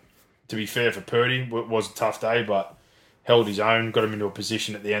 To be fair for Purdy, it was a tough day, but held his own, got him into a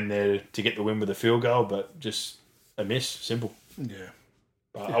position at the end there to get the win with a field goal, but just a miss, simple. Yeah.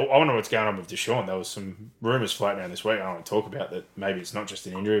 But yeah. I wonder what's going on with Deshaun. There was some rumours floating around this week I want to talk about that maybe it's not just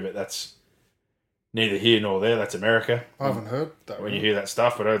an injury, but that's neither here nor there. That's America. I haven't heard that. When you hear that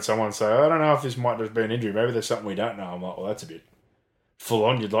stuff, but I heard someone say, I don't know if this might just be an injury. Maybe there's something we don't know. I'm like, well, that's a bit full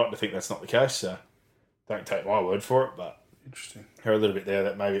on. You'd like to think that's not the case, so don't take my word for it, but interesting. Heard a little bit there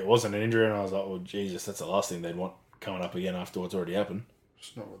that maybe it wasn't an injury, and I was like, well, Jesus, that's the last thing they'd want coming up again after what's already happened.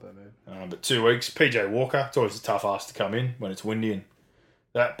 It's not what they need. But 2 weeks. PJ Walker, it's always a tough ask to come in when it's windy and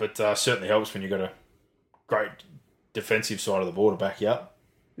that, but certainly helps when you've got a great defensive side of the ball to back you up.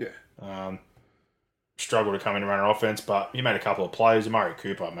 Yeah. Struggled to come in and run an offense, but he made a couple of plays. Amari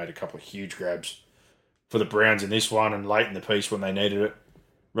Cooper made a couple of huge grabs for the Browns in this one, and late in the piece when they needed it.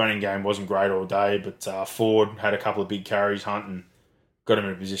 Running game wasn't great all day, but Ford had a couple of big carries, Hunt, and got him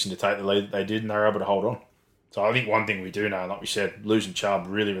in a position to take the lead that they did, and they were able to hold on. So I think one thing we do know, like we said, losing Chubb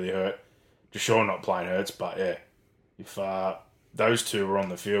really, really hurt. Deshaun not playing hurts, but yeah, if those two were on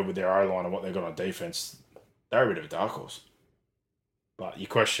the field with their O-line and what they've got on defense, they're a bit of a dark horse. But your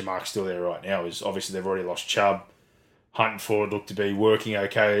question mark still there right now is obviously they've already lost Chubb. Hunt and Ford look to be working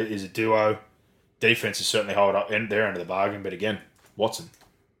okay as a duo. Defense is certainly held up their end of the bargain, but again, Watson.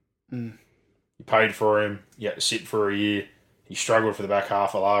 You paid for him. You had to sit for a year. He struggled for the back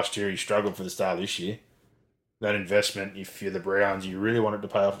half of last year. He struggled for the start of this year. That investment, if you're the Browns, you really want it to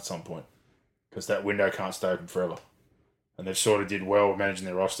pay off at some point because that window can't stay open forever. And they've sort of did well managing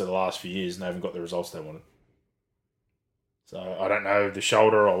their roster the last few years and they haven't got the results they wanted. So I don't know the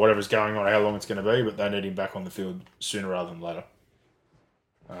shoulder or whatever's going on, how long it's going to be, but they need him back on the field sooner rather than later.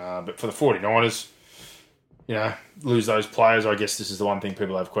 But for the 49ers, lose those players, I guess this is the one thing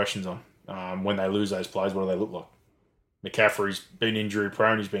people have questions on. When they lose those players, what do they look like? McCaffrey's been injury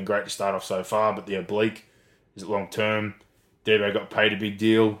prone. He's been great to start off so far, but the oblique, is it long term? Debo got paid a big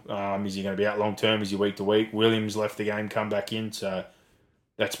deal. Is he going to be out long term? Is he week to week? Williams left the game, come back in. So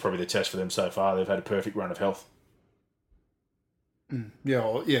that's probably the test for them so far. They've had a perfect run of health.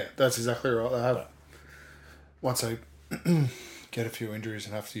 Yeah, that's exactly right. They have. Once they get a few injuries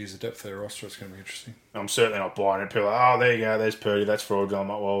and have to use the depth of their roster, it's going to be interesting. I'm certainly not buying it. People are like, oh, there you go, there's Purdy, that's fraudulent.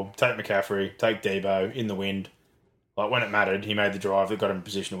 I'm like, well, take McCaffrey, take Debo in the wind. Like, when it mattered, he made the drive that got him in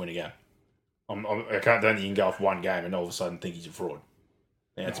position to win a game. I don't think you can go off one game and all of a sudden think he's a fraud.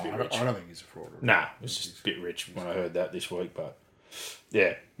 Yeah, it's a bit rich. I don't think he's a fraud. Nah, it's just a bit rich when I heard that this week. But,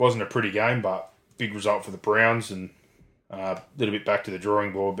 yeah, wasn't a pretty game, but big result for the Browns and a little bit back to the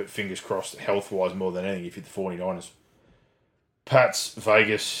drawing board, but fingers crossed health-wise more than anything if you're the 49ers. Pats,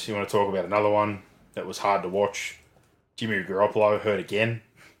 Vegas, you want to talk about another one that was hard to watch. Jimmy Garoppolo hurt again.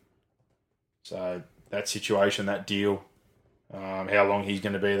 So that situation, that deal, how long he's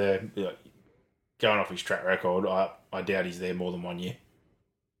going to be there, going off his track record, I doubt he's there more than 1 year.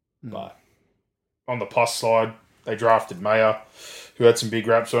 But on the plus side, they drafted Mayer, who had some big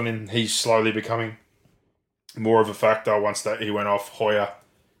raps on him. He's slowly becoming more of a factor once that he went off. Hoyer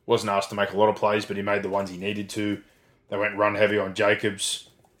wasn't asked to make a lot of plays, but he made the ones he needed to. They went run heavy on Jacobs,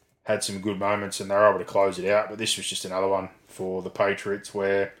 had some good moments, and they were able to close it out. But this was just another one for the Patriots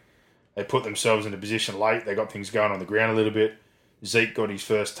where they put themselves in a position late. They got things going on the ground a little bit. Zeke got his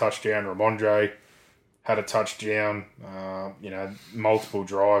first touchdown. Ramondre had a touchdown. Multiple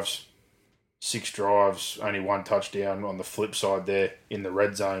drives, 6 drives, only 1 touchdown on the flip side there in the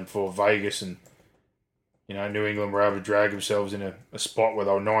red zone for Vegas. And, New England were able to drag themselves in a spot where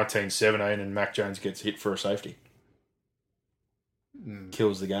they were 19-17 and Mac Jones gets hit for a safety.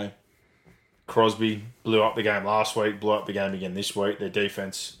 Kills the game. Crosby blew up the game last week, blew up the game again this week. Their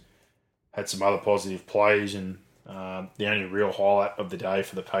defense had some other positive plays, and the only real highlight of the day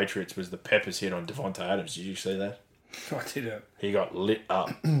for the Patriots was the Peppers hit on Devontae Adams. Did you see that? I didn't. He got lit up.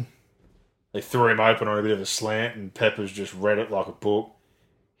 They threw him open on a bit of a slant, and Peppers just read it like a book.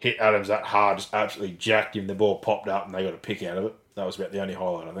 Hit Adams that hard, just absolutely jacked him. The ball popped up, and they got a pick out of it. That was about the only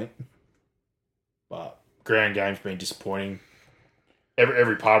highlight, I think. But ground game's been disappointing.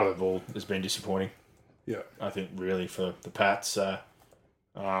 Every part of the ball has been disappointing. Yeah. I think, really, for the Pats.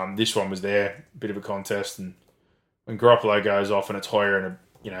 This one was there, bit of a contest, and when Garoppolo goes off and it's Hoyer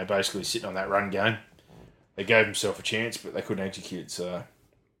and basically sitting on that run game, they gave himself a chance, but they couldn't execute. So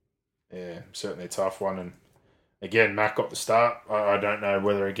yeah, certainly a tough one. And again, Mac got the start. I don't know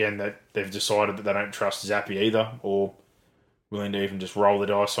whether again that they've decided that they don't trust Zappy either, or willing to even just roll the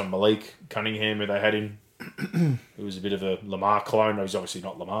dice on Malik Cunningham, who they had in. It was a bit of a Lamar clone. He's obviously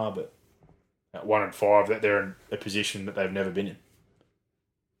not Lamar, but at 1-5, that they're in a position that they've never been in.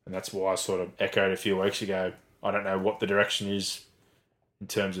 And that's why I sort of echoed a few weeks ago. I don't know what the direction is in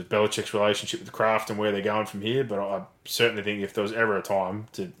terms of Belichick's relationship with Kraft and where they're going from here, but I certainly think if there was ever a time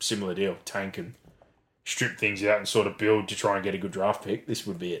to similar deal, tank and strip things out and sort of build to try and get a good draft pick, this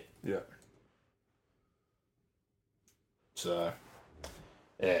would be it. Yeah. So,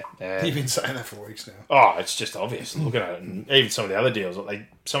 yeah. You've been saying that for weeks now. Oh, it's just obvious. Looking at it, and even some of the other deals,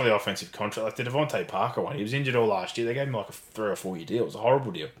 some of the offensive contract, like the Devontae Parker one, he was injured all last year. They gave him like a 3 or 4 year deal. It was a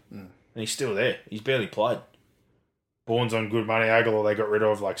horrible deal, and he's still there. He's barely played. Bourne's on good money. Aguilar they got rid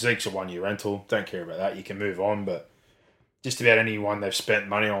of. Like Zeke's a 1 year rental. Don't care about that. You can move on. But just about anyone they've spent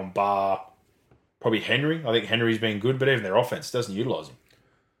money on, bar probably Henry. I think Henry's been good, but even their offense doesn't utilise him.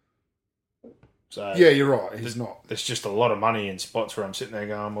 So yeah, you're right. He's not. There's just a lot of money in spots where I'm sitting there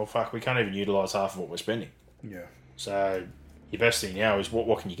going, well, fuck, we can't even utilise half of what we're spending. Yeah. So your best thing now is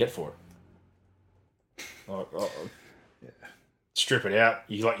what can you get for it? Strip it out.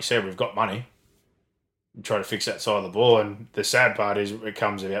 Like you said, we've got money. And try to fix that side of the ball. And the sad part is it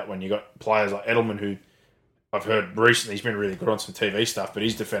comes about when you got players like Edelman, who I've heard recently he's been really good on some TV stuff, but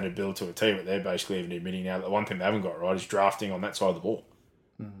he's defended Bill to a T, but they're basically even admitting now that the one thing they haven't got right is drafting on that side of the ball.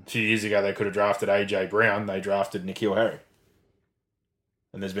 A few years ago, they could have drafted A.J. Brown. They drafted N'Keal Harry.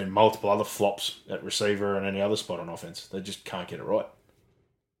 And there's been multiple other flops at receiver and any other spot on offense. They just can't get it right.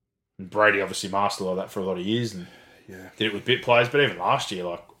 And Brady obviously mastered all that for a lot of years and did it with bit players. But even last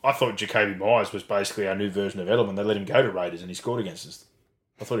year, I thought Jacoby Myers was basically our new version of Edelman. They let him go to Raiders and he scored against us.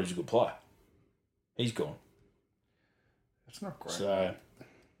 I thought he was a good player. He's gone. That's not great. So,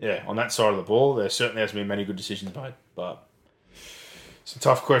 yeah, on that side of the ball, there certainly hasn't been many good decisions made. But some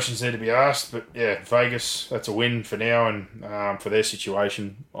tough questions need to be asked, but yeah, Vegas, that's a win for now, and for their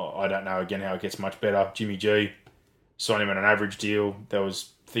situation, I don't know again how it gets much better. Jimmy G signed him on an average deal. There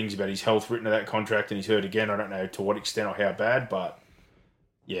was things about his health written to that contract, and he's hurt again. I don't know to what extent or how bad, but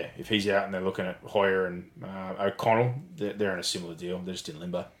yeah, if he's out and they're looking at Hoyer and O'Connell, they're in a similar deal. They're just in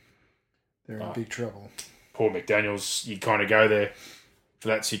limbo. They're in big trouble. Paul McDaniels, you kind of go there for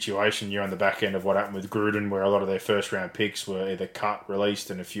that situation. You're on the back end of what happened with Gruden, where a lot of their first round picks were either cut,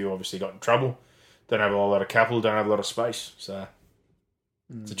 released, and a few obviously got in trouble. Don't have a lot of capital, don't have a lot of space. So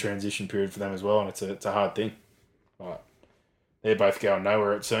it's a transition period for them as well, and it's a hard thing. But they're both going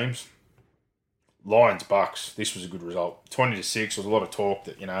nowhere, it seems. Lions, Bucks, this was a good result. 20-6 was a lot of talk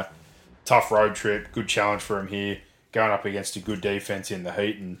that, tough road trip, good challenge for them here, going up against a good defence in the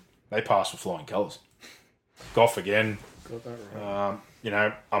heat, and they passed with flying colours. Goff again. Got that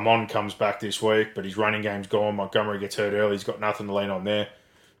right. Amon comes back this week, but his running game's gone. Montgomery gets hurt early. He's got nothing to lean on there.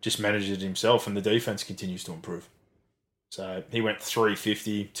 Just manages it himself, and the defense continues to improve. So he went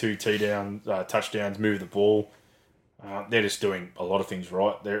 350, 2 touchdowns, moved the ball. They're just doing a lot of things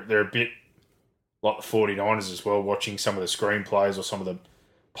right. They're a bit like the 49ers as well, watching some of the screen plays or some of the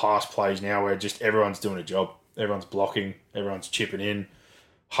pass plays now where just everyone's doing a job. Everyone's blocking. Everyone's chipping in.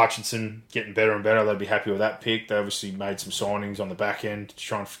 Hutchinson getting better and better. They'd be happy with that pick. They obviously made some signings on the back end to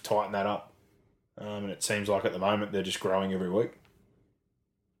try and tighten that up. And it seems like at the moment they're just growing every week.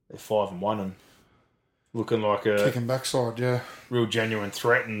 They're 5-1 and looking like a kicking backside, yeah, real genuine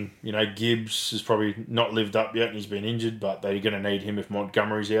threat. And Gibbs has probably not lived up yet, and he's been injured. But they're going to need him if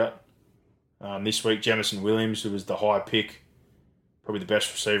Montgomery's out. This week, Jamison Williams, who was the high pick, probably the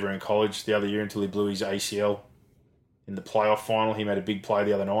best receiver in college the other year until he blew his ACL. In the playoff final, he made a big play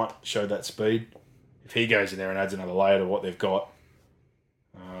the other night, showed that speed. If he goes in there and adds another layer to what they've got,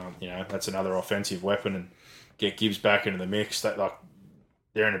 that's another offensive weapon. And get Gibbs back into the mix.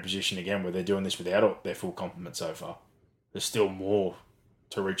 They're in a position again where they're doing this without their full complement so far. There's still more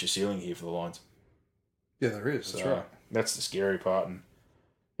to reach a ceiling here for the Lions. Yeah, there is. That's right. That's the scary part. And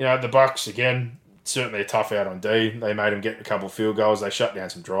the Bucks again, certainly a tough out on D. They made them get a couple of field goals. They shut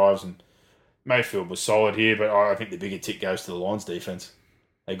down some drives and. Mayfield was solid here, but I think the bigger tick goes to the Lions defense.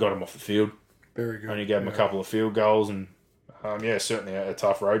 They got him off the field. Very good. Only gave him a couple of field goals, and certainly a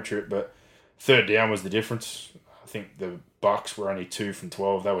tough road trip. But third down was the difference. I think the Bucks were only 2 from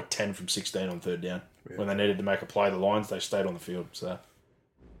 12. They were 10 from 16 on third down. Yeah. When they needed to make a play, the Lions, they stayed on the field. So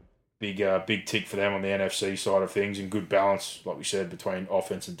big tick for them on the NFC side of things, and good balance, like we said, between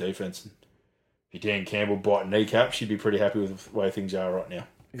offense and defense. And If you're Dan Campbell biting kneecaps, you'd be pretty happy with the way things are right now.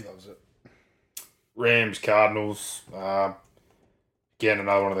 He loves it. Rams, Cardinals. Again,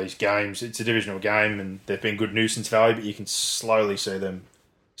 another one of these games. It's a divisional game, and they've been good nuisance value, but you can slowly see them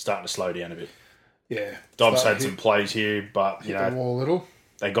starting to slow down a bit. Yeah. Dobbs had some plays here, but hit the wall a little.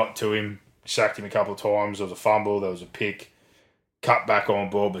 They got to him, sacked him a couple of times. There was a fumble, there was a pick, cut back on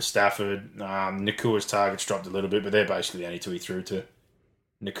board with Stafford. Nakua's targets dropped a little bit, but they're basically the only two he threw to.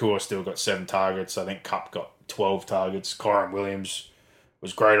 Nakua still got 7 targets. I think Cup got 12 targets. Kyron Williams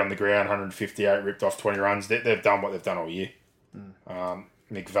was great on the ground, 158, ripped off 20 runs. They've done what they've done all year.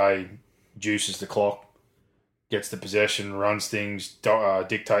 McVay juices the clock, gets the possession, runs things,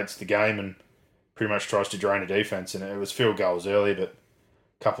 dictates the game, and pretty much tries to drain the defence. And it was field goals early, but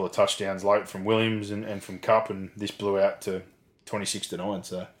a couple of touchdowns late from Williams and from Cup, and this blew out to 26-9.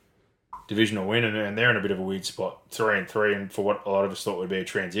 So divisional win, and they're in a bit of a weird spot, 3-3, and for what a lot of us thought would be a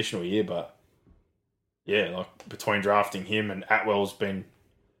transitional year. But yeah, like between drafting him and Atwell's been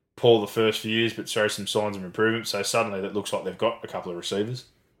poor the first few years, but shows some signs of improvement. So suddenly it looks like they've got a couple of receivers.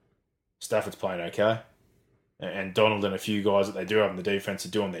 Stafford's playing okay. And Donald and a few guys that they do have in the defence are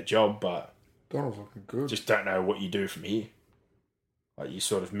doing their job, but Donald's looking good. Just don't know what you do from here. Like you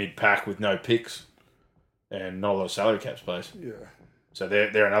sort of mid-pack with no picks and not a lot of salary cap space. Yeah. So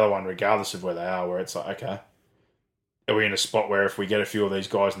they're another one, regardless of where they are, where it's like, okay, are we in a spot where if we get a few of these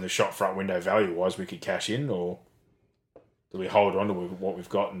guys in the shop front window value-wise, we could cash in, or do we hold on to what we've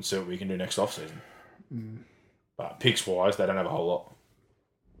got and see what we can do next off-season? But picks-wise, they don't have a whole lot.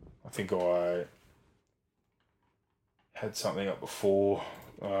 I think I had something up before.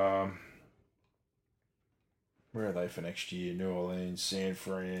 Where are they for next year? New Orleans, San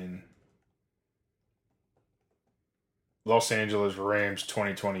Fran, Los Angeles Rams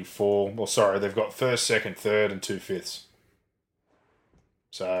 2024. Well, sorry, they've got first, second, third, and 2 fifths.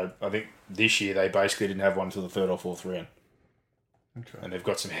 So I think this year they basically didn't have one until the third or fourth round. Okay. And they've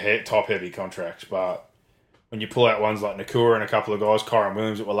got some top-heavy contracts. But when you pull out ones like Nakua and a couple of guys, Kyron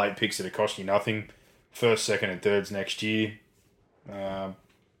Williams, that were late picks that are costing you nothing, first, second, and thirds next year,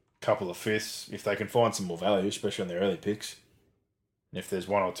 couple of fifths, if they can find some more value, especially on their early picks. And if there's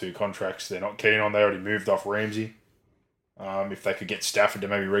 1 or 2 contracts they're not keen on, they already moved off Ramsey. If they could get Stafford to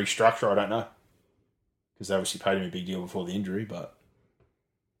maybe restructure, I don't know. Because they obviously paid him a big deal before the injury, but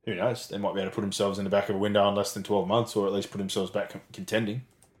who knows? They might be able to put themselves in the back of a window in less than 12 months, or at least put themselves back contending.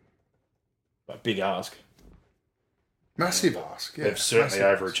 But big ask. Massive ask, yeah. They've certainly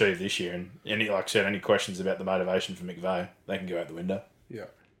overachieved this year, and like I said, any questions about the motivation for McVay, they can go out the window. Yeah.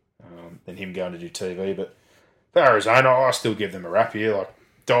 Than him going to do TV. But for Arizona, I still give them a rap here. Like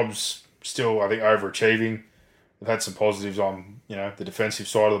Dobbs still, I think, overachieving. They've had some positives on, the defensive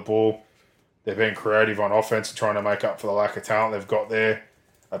side of the ball. They've been creative on offense and trying to make up for the lack of talent they've got there.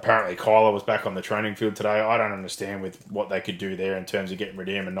 Apparently, Kyler was back on the training field today. I don't understand with what they could do there in terms of getting rid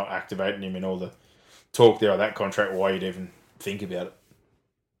of him and not activating him and all the talk there of that contract, why you'd even think about it.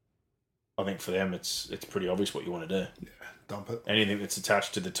 I think for them, it's pretty obvious what you want to do. Yeah, dump it. Anything that's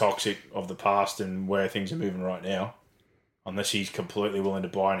attached to the toxic of the past and where things are moving right now, unless he's completely willing to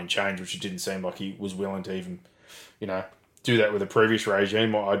buy in and change, which it didn't seem like he was willing to even, do that with the previous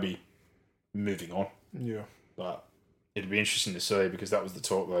regime, I'd be moving on. Yeah. But it'd be interesting to see because that was the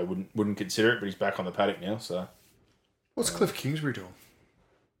talk they wouldn't consider it, but he's back on the paddock now, so. What's Cliff Kingsbury doing?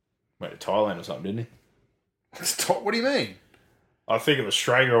 Went to Thailand or something, didn't he? What do you mean? I think it was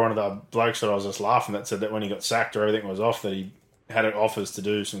Strager, one of the blokes that I was just laughing at, said that when he got sacked or everything was off, that he had offers to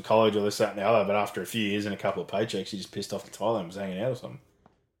do some college or this, that, and the other, but after a few years and a couple of paychecks, he just pissed off to Thailand and was hanging out or something.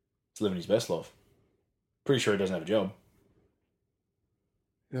 He's living his best life. Pretty sure he doesn't have a job.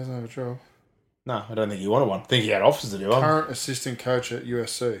 He doesn't have a job? No, I don't think he wanted one. I think he had offers to do one. Current assistant coach at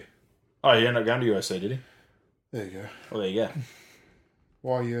USC. Oh, he ended up going to USC, did he? There you go. Well, there you go.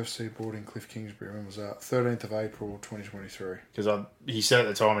 Why UFC brought in Cliff Kingsbury? When was that? 13th of April, 2023. Because he said at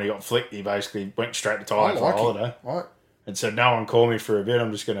the time when he got flicked, he basically went straight to Thailand for a holiday. Right. And said, no one call me for a bit,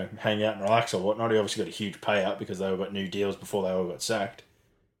 I'm just going to hang out and relax or whatnot. He obviously got a huge payout because they all got new deals before they all got sacked.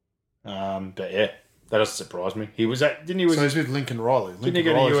 But yeah, that doesn't surprise me. He was at, didn't he? So he's with Lincoln Riley. Didn't he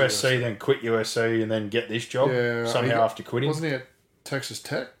go to USC, then quit USC, and then get this job somehow after quitting? Wasn't he at Texas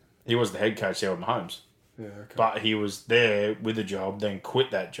Tech? He was the head coach there with Mahomes. Yeah, okay. But he was there with a job, then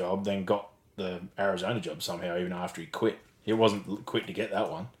quit that job, then got the Arizona job somehow, even after he quit. He wasn't quit to get that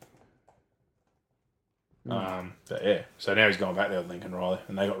one. But yeah, so now he's gone back there with Lincoln Riley,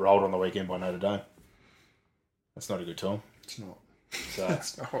 and they got rolled on the weekend by Notre Dame. That's not a good time. It's not. So,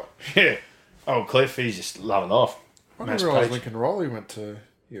 It's not. Yeah. Oh, Cliff, he's just loving off. I didn't realise Lincoln Riley went to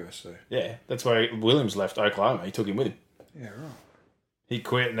USC. Yeah, that's why Williams left Oklahoma. He took him with him. Yeah, right. He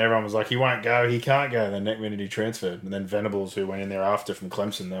quit, and everyone was like, he won't go, he can't go. And then next minute he transferred. And then Venables, who went in there after from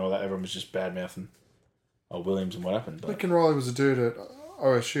Clemson, everyone was just bad-mouthing Williams and what happened. But Lincoln Riley was a dude at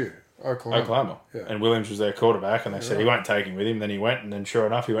OSU, Oklahoma. Yeah. And Williams was their quarterback, and they said he won't take him with him. Then he went, and then sure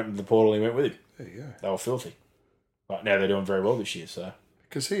enough, he went into the portal and he went with him. There you go. They were filthy. But now they're doing very well this year, so.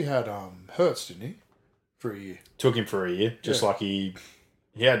 Because he had Hurts, didn't he? For a year. Took him for a year, just like he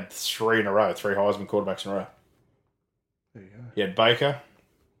had 3 in a row, 3 Heisman quarterbacks in a row. There you go. He had Baker,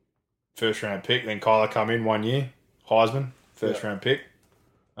 first round pick. Then Kyler come in 1 year, Heisman, first round pick.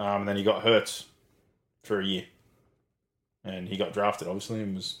 And then he got Hurts for a year. And he got drafted, obviously,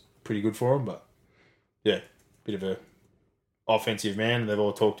 and was pretty good for him. But, yeah, bit of a offensive man. They've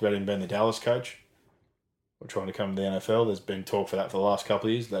all talked about him being the Dallas coach. We're trying to come to the NFL. There's been talk for that for the last couple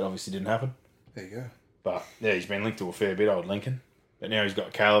of years. That obviously didn't happen. There you go. But, yeah, he's been linked to a fair bit, old Lincoln. But now he's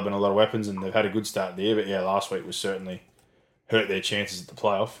got Caleb and a lot of weapons, and they've had a good start there. But, yeah, last week was certainly hurt their chances at the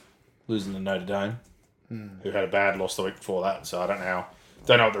playoff, losing to Notre Dame, who had a bad loss the week before that. So I don't know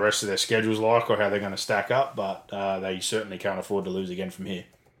what the rest of their schedule's like or how they're going to stack up, but they certainly can't afford to lose again from here.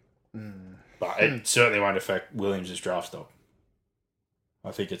 But it certainly won't affect Williams' draft stock.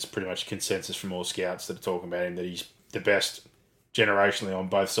 I think it's pretty much consensus from all scouts that are talking about him that he's the best generationally on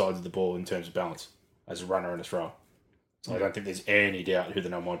both sides of the ball in terms of balance as a runner and a thrower. So I don't think there's any doubt who the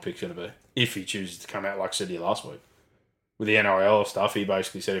number 1 pick's going to be if he chooses to come out like I said to you last week. With the NIL stuff, he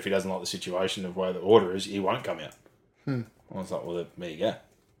basically said if he doesn't like the situation of where the order is, he won't come out. I was like, well, there you go.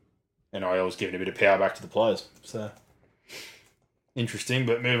 NIL's giving a bit of power back to the players. So, interesting,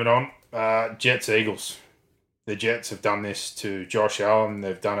 but moving on. Jets-Eagles. The Jets have done this to Josh Allen.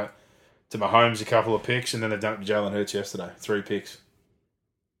 They've done it to Mahomes a couple of picks, and then they've done it to Jalen Hurts yesterday. 3 picks.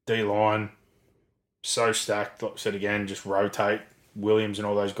 D-line, so stacked. Like I said again, just rotate. Williams and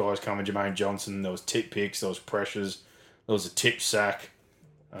all those guys coming, Jermaine Johnson. There was tip picks, there was pressures. There was a tip sack.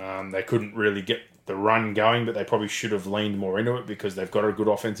 They couldn't really get the run going, but they probably should have leaned more into it because they've got a good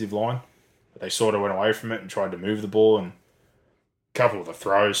offensive line. But they sort of went away from it and tried to move the ball. And a couple of the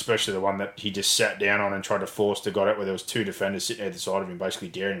throws, especially the one that he just sat down on and tried to force to got it, where there was 2 defenders sitting at the side of him, basically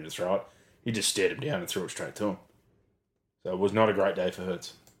daring him to throw it. He just stared him down and threw it straight to him. So it was not a great day for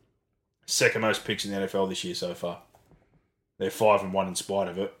Hurts. Second most picks in the NFL this year so far. They're 5-1 in spite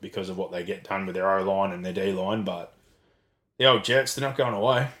of it because of what they get done with their O-line and their D-line, but the old Jets, they're not going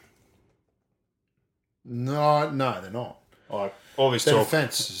away. No, they're not. Like all this Their talk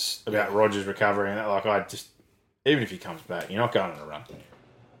defense is about Rodgers recovering, and even if he comes back, you're not going on a run.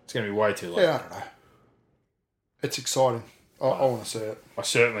 It's going to be way too late. Yeah, I don't know. It's exciting. I want to see it. I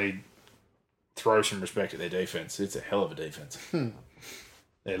certainly throw some respect at their defense. It's a hell of a defense.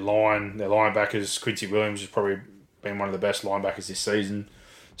 Their linebackers, Quincy Williams has probably been one of the best linebackers this season.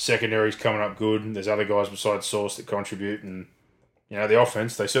 Secondary's coming up good. There's other guys besides Sauce that contribute, and the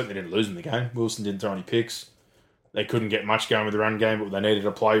offense, they certainly didn't lose in the game. Wilson didn't throw any picks. They couldn't get much going with the run game, but they needed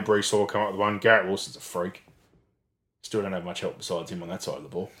a play. Brees Hall come up with one. Garrett Wilson's a freak. Still don't have much help besides him on that side of the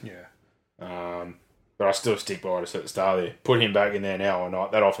ball. Yeah. But I still stick by it at the start there. Put him back in there now or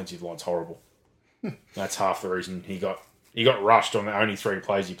not. That offensive line's horrible. That's half the reason he got rushed on the only 3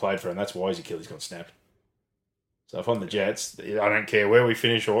 plays he played for, and that's why his Achilles got snapped. So if I'm the Jets, I don't care where we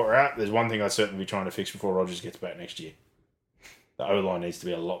finish or what we're at. There's one thing I'd certainly be trying to fix before Rodgers gets back next year. The O-line needs to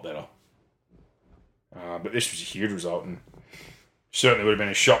be a lot better. But this was a huge result, and certainly would have been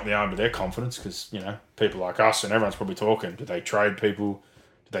a shot in the arm to their confidence because, people like us and everyone's probably talking. Did they trade people?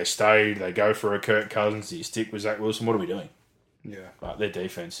 Did they stay? Did they go for a Kirk Cousins? Did you stick with Zach Wilson? What are we doing? Yeah. But their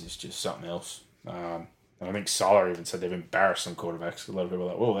defense is just something else. And I think Salah even said they've embarrassed some quarterbacks. A lot of people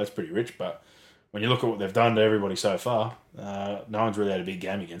are like, well, that's pretty rich. But when you look at what they've done to everybody so far, no one's really had a big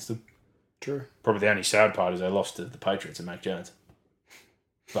game against them. True. Probably the only sad part is they lost to the Patriots and Mac Jones.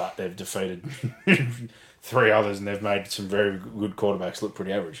 But they've defeated 3 others, and they've made some very good quarterbacks look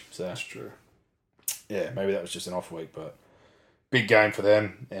pretty average. So That's true. Yeah, maybe that was just an off week, but big game for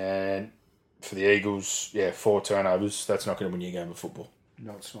them. And for the Eagles, 4 turnovers. That's not going to win you a game of football.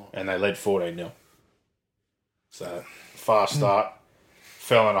 No, it's not. And they led 14-0. So fast start.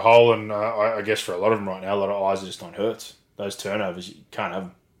 Fell in a hole, and I guess for a lot of them right now, a lot of eyes are just on Hurts. Those turnovers, you can't have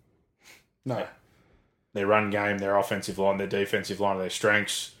them. No. Their run game, their offensive line, their defensive line are their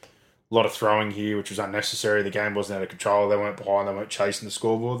strengths. A lot of throwing here, which was unnecessary. The game wasn't out of control. They weren't behind. They weren't chasing the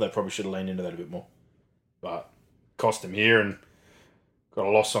scoreboard. They probably should have leaned into that a bit more. But cost them here and got a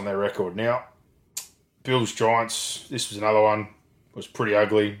loss on their record. Now, Bills-Giants, this was another one. It was pretty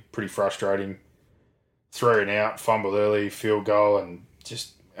ugly, pretty frustrating. 3 and out, fumbled early, field goal, and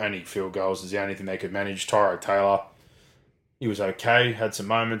just only field goals is the only thing they could manage. Tyrod Taylor, he was okay, had some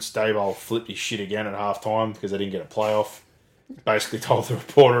moments. Dayball flipped his shit again at halftime because they didn't get a playoff. basically told the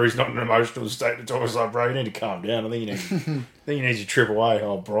reporter he's not in an emotional state to talk. I was like, bro, you need to calm down. I think you need to trip away.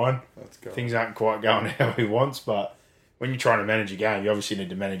 Oh, Brian, things aren't quite going how he wants, but when you're trying to manage a game, you obviously need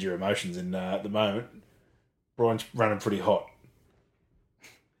to manage your emotions. And at the moment, Brian's running pretty hot.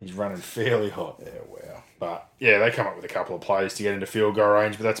 He's running fairly hot. Yeah, wow. But, yeah, they come up with a couple of plays to get into field goal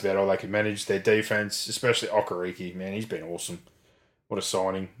range, but that's about all they can manage. Their defence, especially Okereke, man, he's been awesome. What a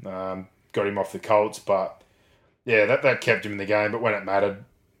signing. Got him off the Colts, but, yeah, that kept him in the game. But when it mattered,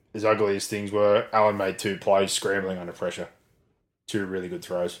 as ugly as things were, Allen made 2 plays scrambling under pressure. 2 really good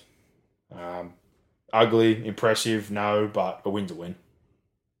throws. Ugly, impressive, no, but a win's a win.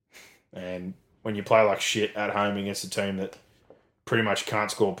 And when you play like shit at home against a team that pretty much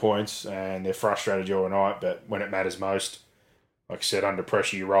can't score points and they're frustrated you all night, but when it matters most, like I said, under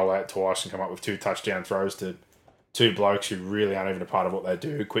pressure you roll out twice and come up with 2 touchdown throws to 2 blokes who really aren't even a part of what they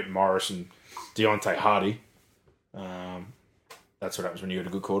do, Quinton Morris and Deontay Hardy. That's what happens when you got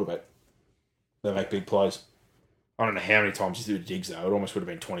a good quarterback. They make big plays. I don't know how many times he threw Diggs though. It almost would have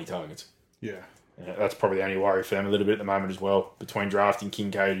been 20 targets. Yeah. That's probably the only worry for them a little bit at the moment as well. Between drafting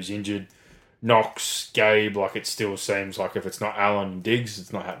Kincaid, who's injured, Knox, Gabe, like it still seems like if it's not Allen and Diggs,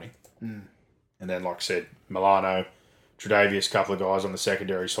 it's not happening. And then, like I said, Milano, Tre'Davious, a couple of guys on the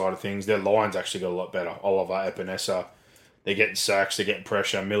secondary side of things. Their line's actually got a lot better. Oliver, Epinesa, they're getting sacks, they're getting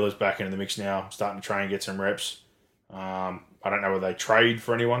pressure. Miller's back into the mix now, starting to try and get some reps. I don't know whether they trade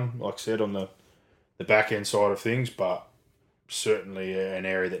for anyone, like I said, on the back end side of things, but certainly an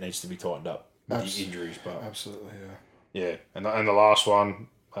area that needs to be tightened up with the injuries. But absolutely, yeah. And the last one,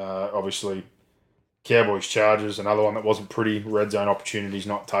 obviously, Cowboys Chargers, another one that wasn't pretty. Red zone opportunities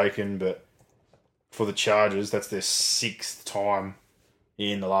not taken, but for the Chargers, that's their 6th time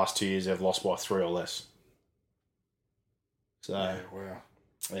in the last 2 years they've lost by 3 or less. So, wow.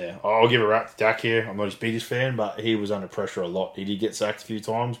 Yeah, I'll give a rap to Dak here. I'm not his biggest fan, but he was under pressure a lot. He did get sacked a few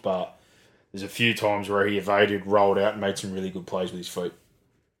times, but there's a few times where he evaded, rolled out, and made some really good plays with his feet.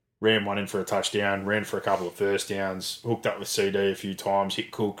 Ran one in for a touchdown, ran for a couple of first downs, hooked up with CD a few times, hit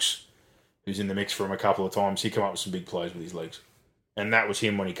Cooks, who's in the mix for him a couple of times. He came up with some big plays with his legs. And that was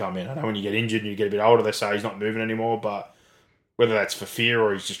him when he come in. I know when you get injured and you get a bit older, they say he's not moving anymore, but whether that's for fear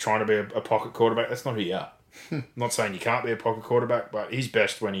or he's just trying to be a pocket quarterback, that's not who you are. I'm not saying you can't be a pocket quarterback, but he's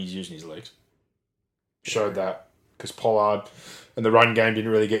best when he's using his legs. Showed that because Pollard and the run game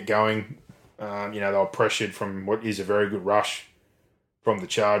didn't really get going. They were pressured from what is a very good rush from the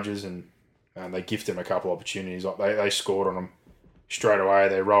Chargers, and they gifted them a couple of opportunities. Like they scored on them straight away.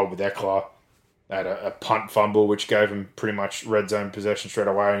 They rolled with Eckler. They had a punt fumble, which gave them pretty much red zone possession straight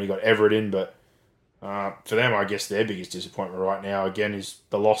away, and you got Everett in. But for them, I guess their biggest disappointment right now, again, is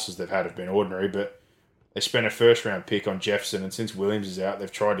the losses they've had have been ordinary, but they spent a first-round pick on Jefferson, and since Williams is out,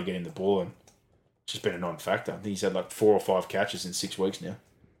 they've tried to get him the ball, and it's just been a non-factor. I think he's had like 4 or 5 catches in 6 weeks now.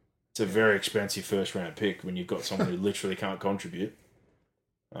 It's a very expensive first-round pick when you've got someone who literally can't contribute.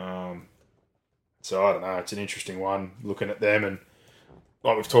 So I don't know. It's an interesting one looking at them, and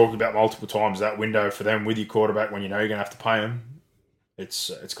like we've talked about multiple times, that window for them with your quarterback when you know you're going to have to pay him,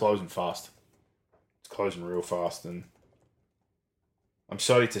 it's closing fast. It's closing real fast, and I'm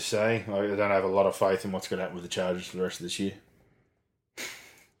sorry to say I don't have a lot of faith in what's going to happen with the Chargers for the rest of this year.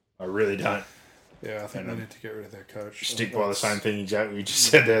 I really don't. Yeah, I think they need to get rid of their coach. Stick by the same thing exactly you just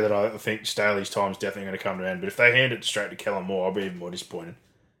said there, that I think Staley's time's definitely going to come to an end. But if they hand it straight to Kellen Moore, I'll be even more disappointed.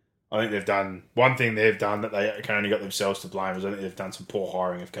 I think they've done one thing they've done that they can only got themselves to blame is I think they've done some poor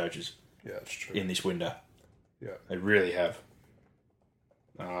hiring of coaches. Yeah, that's true. In this window. Yeah. They really have.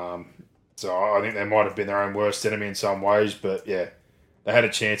 So I think they might have been their own worst enemy in some ways, but yeah, they had a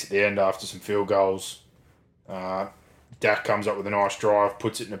chance at the end after some field goals. Dak comes up with a nice drive,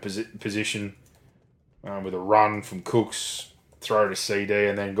 puts it in a position with a run from Cooks, throw to CD,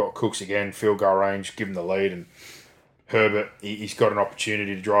 and then got Cooks again, field goal range, give him the lead. And Herbert, he's got an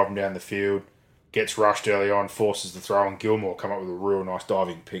opportunity to drive him down the field, gets rushed early on, forces the throw, and Gilmore come up with a real nice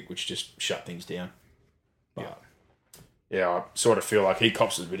diving pick, which just shut things down. But, yeah, I sort of feel like he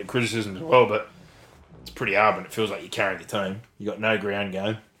cops a bit of criticism as well, but it's pretty hard when it feels like you're carrying the team. You've got no ground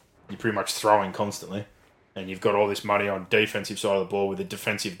game. You're pretty much throwing constantly. And you've got all this money on defensive side of the ball with a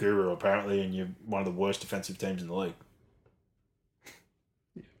defensive guru, apparently, and you're one of the worst defensive teams in the league.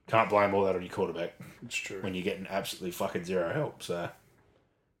 Can't blame all that on your quarterback. It's true. When you're getting absolutely fucking zero help. So,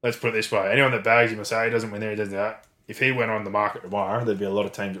 let's put it this way. Anyone that bags him and say he doesn't win there, he doesn't do that. If he went on the market tomorrow, there'd be a lot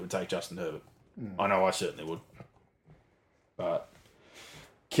of teams that would take Justin Herbert. I know I certainly would. But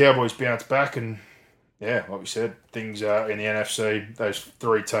Cowboys bounce back and, yeah, like we said, things are in the NFC. Those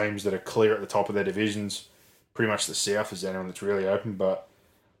 3 teams that are clear at the top of their divisions, pretty much the South is the only one that's really open, but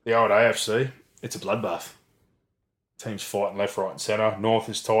the old AFC, it's a bloodbath. Teams fighting left, right, and centre. North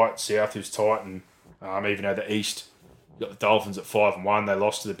is tight, South is tight, and even though the East, you got the Dolphins at 5-1. They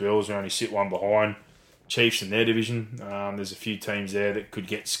lost to the Bills. They only sit one behind. Chiefs in their division. There's a few teams there that could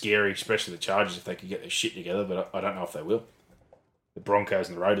get scary, especially the Chargers if they could get their shit together, but I don't know if they will. The Broncos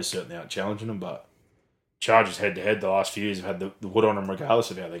and the Raiders certainly aren't challenging them, but Chargers head-to-head the last few years have had the wood on them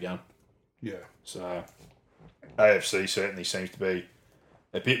regardless of how they're going. Yeah. So AFC certainly seems to be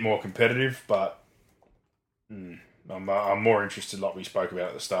a bit more competitive, but I'm more interested, like we spoke about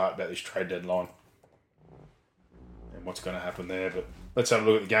at the start, about this trade deadline and what's going to happen there. But let's have a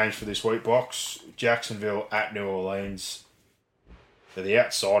look at the games for this week, Box. Jacksonville at New Orleans. They're the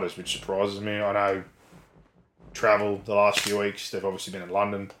outsiders, which surprises me. I know travel the last few weeks. They've obviously been in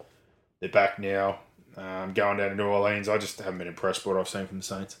London. They're back now. Going down to New Orleans. I just haven't been impressed by what I've seen from the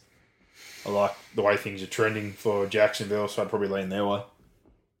Saints. I like the way things are trending for Jacksonville, so I'd probably lean their way.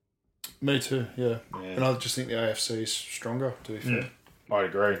 Me too, yeah. And I just think the AFC is stronger, to be fair. I'd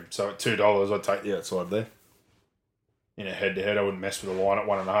agree. So at $2, I'd take the outside there. In a head-to-head, I wouldn't mess with the line at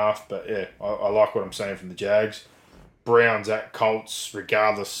 1.5, but yeah, I like what I'm seeing from the Jags. Browns at Colts,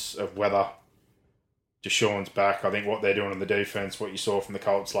 regardless of whether Deshaun's back. I think what they're doing on the defense, what you saw from the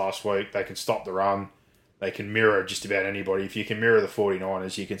Colts last week, they can stop the run. They can mirror just about anybody. If you can mirror the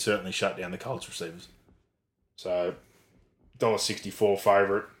 49ers, you can certainly shut down the Colts receivers. So, $1.64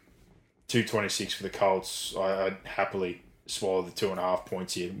 favourite, $2.26 for the Colts. I'd happily swallow the 2.5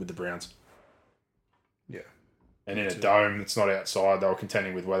 points here with the Browns. Yeah. And in a dome, it's not outside. They were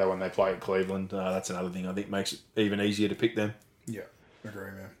contending with weather when they play at Cleveland. That's another thing I think makes it even easier to pick them. Yeah,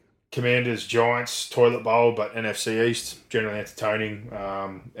 agree, man. Commanders, Giants, toilet bowl, but NFC East, generally entertaining.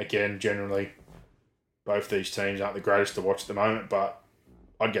 Again, generally, both these teams aren't the greatest to watch at the moment, but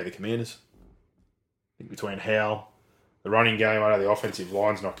I'd go the Commanders. I think between Howell, the running game, I know the offensive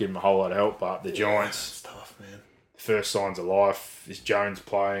line's not giving them a whole lot of help, but the Giants, it's tough, man. First signs of life. Is Jones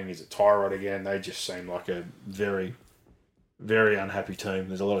playing? Is it Tyrod again? They just seem like a very, very unhappy team.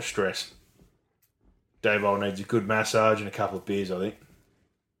 There's a lot of stress. Dave-O needs a good massage and a couple of beers, I think.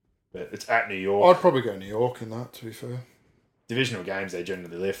 But it's at New York. I'd probably go New York in that, to be fair. Divisional games, they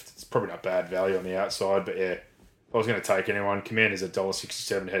generally lift. It's probably not bad value on the outside, but yeah, if I was going to take anyone, Commanders at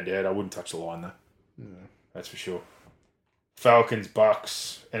 $1.67 head-to-head. I wouldn't touch the line, though. No. That's for sure. Falcons,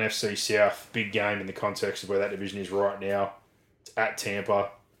 Bucks, NFC South, big game in the context of where that division is right now. It's at Tampa.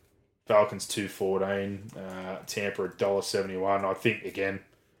 Falcons $2.14, Tampa at $1.71. I think, again,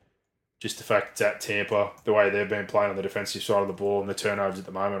 just the fact it's at Tampa, the way they've been playing on the defensive side of the ball and the turnovers at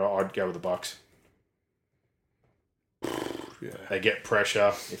the moment, I'd go with the Bucks. Yeah. They get pressure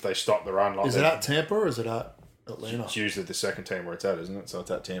if they stop the run. Is it at Tampa or is it at Atlanta? It's usually the second team where it's at, isn't it? So it's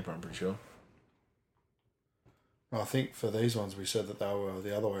at Tampa, I'm pretty sure. I think for these ones we said that they were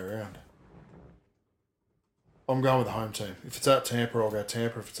the other way around. I'm going with the home team. If it's at Tampa, I'll go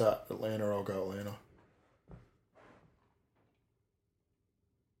Tampa. If it's at Atlanta, I'll go Atlanta.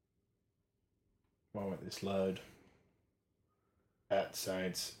 Why won't this load? At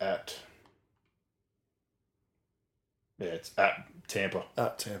Saints, at... Yeah, it's at Tampa.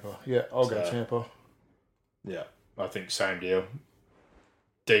 At Tampa. Yeah, I'll go Tampa. Yeah, I think same deal.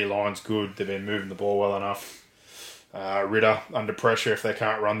 D-line's good. They've been moving the ball well enough. Ritter, under pressure if they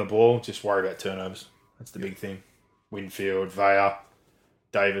can't run the ball, just worry about turnovers. That's the big thing. Winfield, Vea,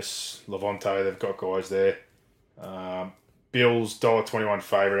 Davis, Levante, they've got guys there. Bills, $1.21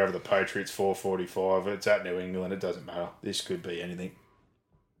 favourite over the Patriots, $4.45. It's at New England, it doesn't matter. This could be anything.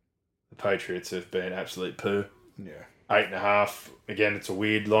 The Patriots have been absolute poo. Yeah. 8.5. Again, it's a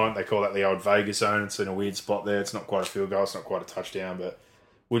weird line. They call that the old Vegas zone. It's in a weird spot there. It's not quite a field goal. It's not quite a touchdown, but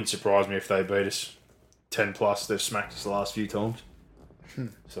wouldn't surprise me if they beat us 10 plus. They've smacked us the last few times.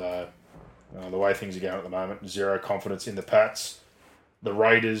 So, the way things are going at the moment, zero confidence in the Pats. The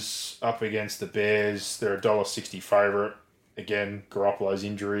Raiders up against the Bears. They're a $1.60 favourite. Again, Garoppolo's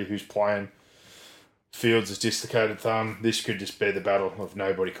injury. Who's playing? Fields' has dislocated thumb. This could just be the battle of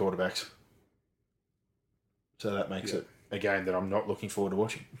nobody quarterbacks. So that makes it a game that I'm not looking forward to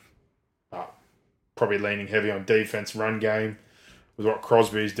watching. Probably leaning heavy on defense, run game. With what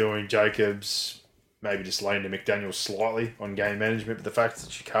Crosby's doing, Jacobs, maybe just lean to McDaniel slightly on game management. But the fact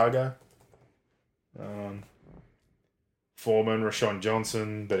that Chicago, Foreman, Rashawn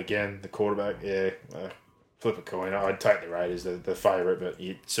Johnson, but again, the quarterback, flip a coin. I'd take the Raiders, the favourite, but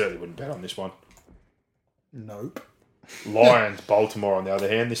you certainly wouldn't bet on this one. Nope. Lions, Baltimore, on the other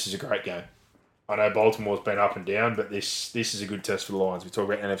hand, this is a great game. I know Baltimore's been up and down, but this is a good test for the Lions. We talk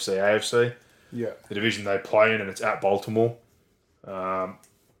about NFC, AFC. Yeah. The division they play in, and it's at Baltimore.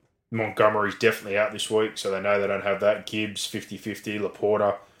 Montgomery's definitely out this week, so they know they don't have that. Gibbs, 50-50.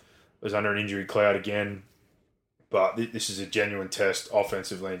 Laporta was under an injury cloud again. But this is a genuine test,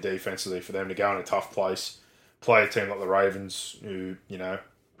 offensively and defensively, for them to go in a tough place, play a team like the Ravens, who,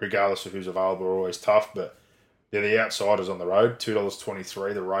 regardless of who's available, are always tough. But they're the outsiders on the road,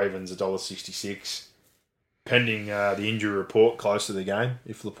 $2.23. The Ravens, $1.66. Pending the injury report close to the game,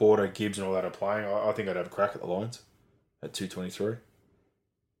 if Laporta, Gibbs, and all that are playing, I think I'd have a crack at the Lions at $2.23.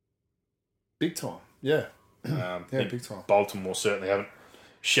 Big time. Yeah. Big time. Baltimore certainly haven't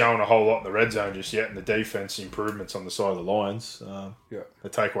shown a whole lot in the red zone just yet, and the defense improvements on the side of the Lions. They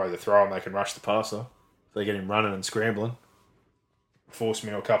take away the throw and they can rush the passer. They get him running and scrambling. Force me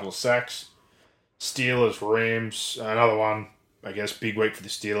to a couple of sacks. Steelers, Rams, another one, I guess, big week for the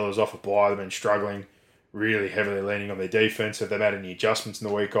Steelers off a bye. They've been struggling, really heavily leaning on their defense. Have they had any adjustments in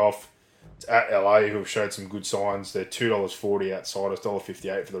the week off? It's at LA, who have showed some good signs. They're $2.40 outside us,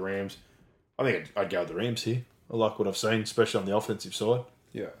 $1.58 for the Rams. I think I'd go with the Rams here. I like what I've seen, especially on the offensive side.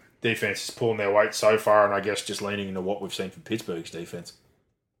 Yeah. Defense is pulling their weight so far, and I guess just leaning into what we've seen from Pittsburgh's defense.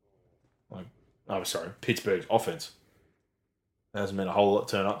 Pittsburgh's offense. It hasn't been a whole lot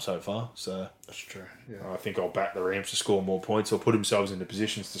turn up so far, so that's true. Yeah. I think I'll back the Rams to score more points or put themselves into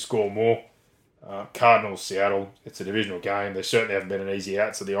positions to score more. Cardinals, Seattle, it's a divisional game. They certainly haven't been an easy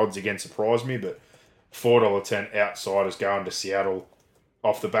out, so the odds again surprise me, but $4.10 outsiders going to Seattle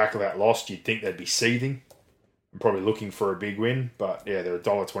off the back of that loss. You'd think they'd be seething and probably looking for a big win, but yeah, they're a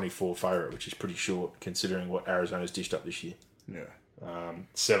 $1.24 favourite, which is pretty short considering what Arizona's dished up this year. Yeah.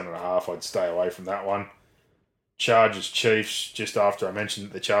 7.5, I'd stay away from that one. Chargers, Chiefs, just after I mentioned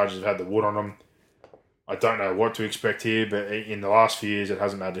that the Chargers have had the wood on them. I don't know what to expect here, but in the last few years, it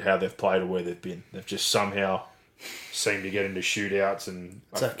hasn't mattered how they've played or where they've been. They've just somehow seemed to get into shootouts. And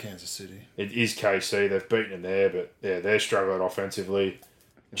it's at Kansas City. It is KC. They've beaten them there, but yeah, they're struggling offensively.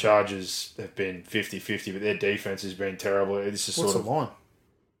 Chargers have been 50-50, but their defense has been terrible. This is What's sort the line?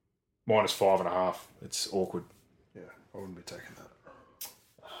 -5.5. It's awkward. Yeah, I wouldn't be taking that.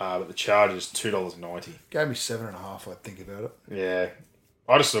 But the Chargers, $2.90. Gave me 7.5. I'd think about it. Yeah,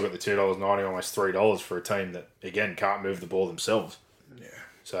 I just look at the $2.90, almost $3 for a team that again can't move the ball themselves. Yeah.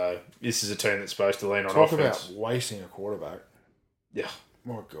 So this is a team that's supposed to lean on Talk offense. about wasting a quarterback. Yeah,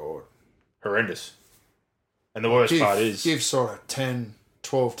 my God, horrendous. And the worst part is give sort of 10,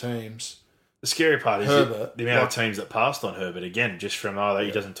 12 teams. The scary part is Herbert, the amount of teams that passed on Herbert again, just from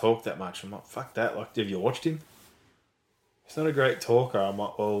he doesn't talk that much. I'm like, fuck that. Like, have you watched him? He's not a great talker. I'm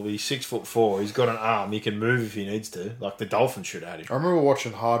like, well, he's 6'4". He's got an arm. He can move if he needs to. Like, the Dolphins should have had him. I remember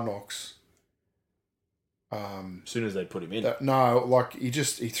watching Hard Knocks. As soon as they put him in.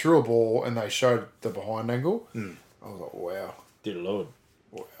 He threw a ball and they showed the behind angle. I was like, wow. Dear Lord.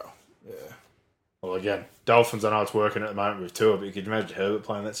 Wow. Yeah. Well, again, Dolphins, I know it's working at the moment with Tua, but you could imagine Herbert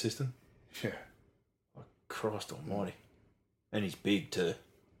playing that system? Yeah. Like, Christ almighty. And he's big too.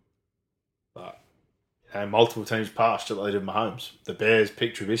 But, multiple teams passed just like they did Mahomes. The Bears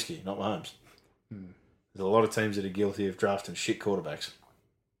picked Trubisky, not Mahomes. There's a lot of teams that are guilty of drafting shit quarterbacks.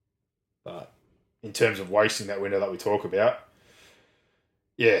 But in terms of wasting that window that we talk about,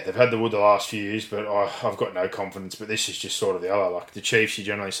 yeah, they've had the wood the last few years, but I've got no confidence. But this is just sort of the other. Like the Chiefs, you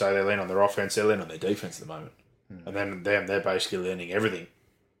generally say they lean on their offense, they lean on their defense at the moment. And then they're basically leaning everything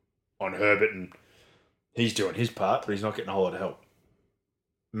on Herbert, and he's doing his part, but he's not getting a whole lot of help.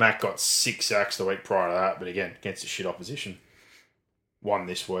 Mac got 6 sacks the week prior to that, but again, against a shit opposition. One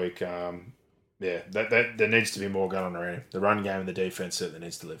this week. There needs to be more going on around him. The run game and the defense certainly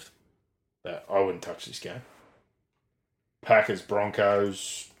needs to lift. But I wouldn't touch this game. Packers,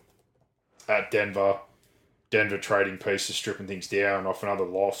 Broncos, at Denver. Denver trading pieces, stripping things down off another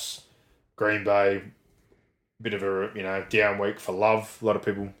loss. Green Bay, bit of a down week for Love. A lot of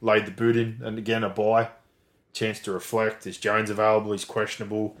people laid the boot in, and again, a bye. Chance to reflect. Is Jones available? He's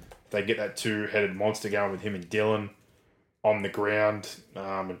questionable. They get that two-headed monster going with him and Dillon on the ground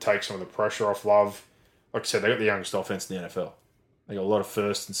and take some of the pressure off Love. Like I said, they got the youngest offense in the NFL. They got a lot of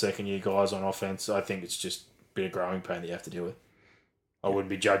first and second year guys on offense. I think it's just a bit of growing pain that you have to deal with. I wouldn't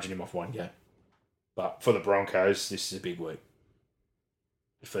be judging him off one game. But for the Broncos, this is a big week.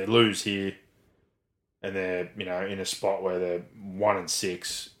 If they lose here and they're, in a spot where they're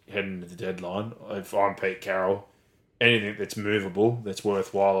 1-6 heading into the deadline, if I'm Pete Carroll, anything that's movable, that's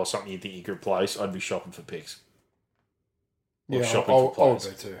worthwhile, or something you think you could replace, I'd be shopping for picks. Or shopping for players. I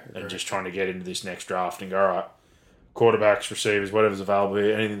would be too. And just trying to get into this next draft and go, all right, quarterbacks, receivers, whatever's available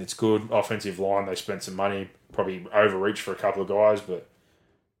here, anything that's good. Offensive line, they spent some money, probably overreached for a couple of guys, but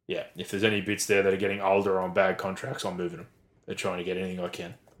yeah, if there's any bits there that are getting older or on bad contracts, I'm moving them. They're trying to get anything I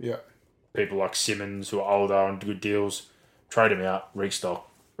can. Yeah. People like Simmons, who are older on good deals, trade them out,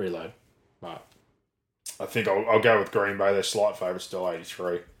 restock, reload. But I think I'll go with Green Bay. They're slight favourites, still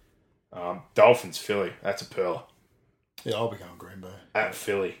 83. Dolphins, Philly, that's a pearl. Yeah, I'll be going Green Bay. At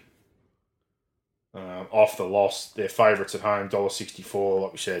Philly. Off the loss, their favourites at home, $1.64,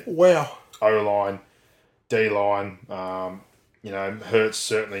 like we said. Wow. O-line, D-line, Hurts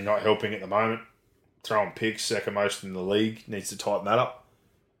certainly not helping at the moment. Throwing picks, second most in the league, needs to tighten that up.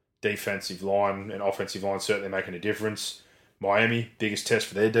 Defensive line and offensive line certainly making a difference. Miami, biggest test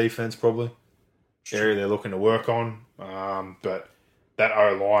for their defense probably. Area they're looking to work on. But that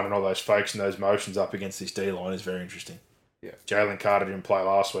O-line and all those fakes and those motions up against this D-line is very interesting. Yeah. Jalen Carter didn't play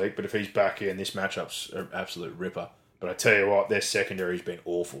last week, but if he's back here, this matchup's an absolute ripper. But I tell you what, their secondary's been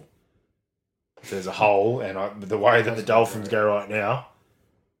awful. If there's a hole, and the way that the Dolphins go right now,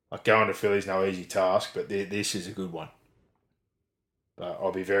 like going to Philly's no easy task, but this is a good one. But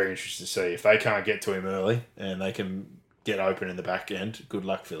I'll be very interested to see if they can't get to him early and they can get open in the back end. Good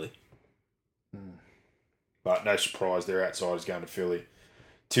luck, Philly. But no surprise, their outsiders going to Philly.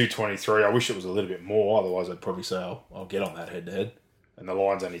 223. I wish it was a little bit more. Otherwise, I'd probably say I'll get on that head to head. And the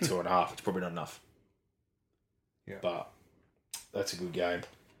line's only 2.5. It's probably not enough. Yeah. But that's a good game.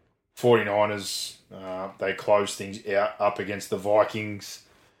 49ers, they close things out up against the Vikings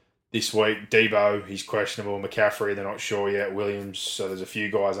this week. Debo, he's questionable. McCaffrey, they're not sure yet. Williams, so there's a few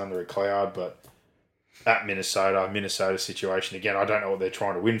guys under a cloud. But at Minnesota situation, again, I don't know what they're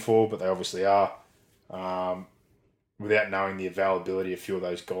trying to win for, but they obviously are. Without knowing the availability of a few of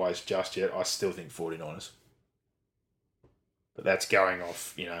those guys just yet, I still think 49ers. But that's going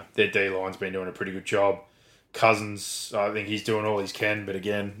off, their D-line's been doing a pretty good job. Cousins, I think he's doing all he can, but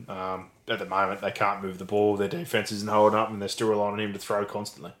again, at the moment, they can't move the ball. Their defense isn't holding up, and they're still relying on him to throw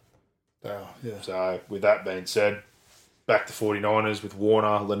constantly. Yeah. So, with that being said, back to 49ers with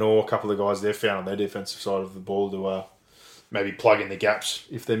Warner, Lenore, a couple of guys they've found on their defensive side of the ball to maybe plug in the gaps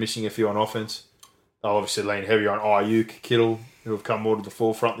if they're missing a few on offense. They'll obviously lean heavy on Ayuk, Kittle, who have come more to the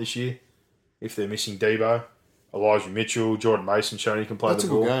forefront this year. If they're missing Debo, Elijah Mitchell, Jordan Mason showing he can play the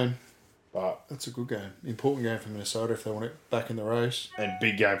ball. That's a good game. But that's a good game. Important game for Minnesota if they want it back in the race. And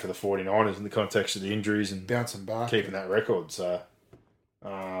big game for the 49ers in the context of the injuries and bouncing back. Keeping that record. So,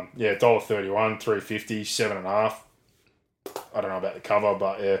 $1.31, $3.50, 7.5. I don't know about the cover,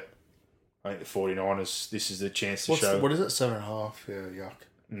 but yeah, I think the 49ers, this is the chance to show. What is it, 7.5? Yeah,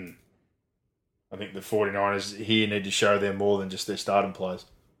 yuck. I think the 49ers here need to show them more than just their starting players.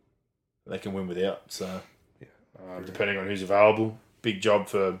 They can win without. So, depending on who's available, big job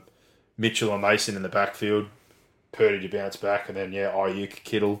for Mitchell and Mason in the backfield. Purdy to bounce back, and then Ayuk,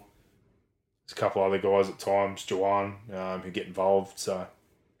 Kittle. There's a couple other guys at times, Juwan, who get involved. So,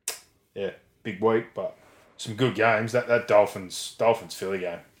 yeah, big week, but some good games. That Dolphins Philly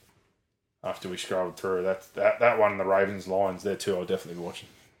game. After we scrolled through, that one and the Ravens Lions, there too. I'll definitely be watching.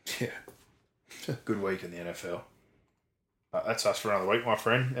 Yeah. Good week in the NFL. That's us for another week, my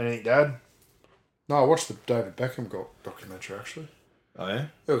friend. Anything, Dad? No, I watched the David Beckham documentary, actually. Oh, yeah?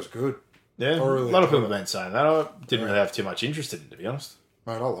 It was good. Yeah, really a lot of people have been saying that. I didn't really have too much interest in it, to be honest.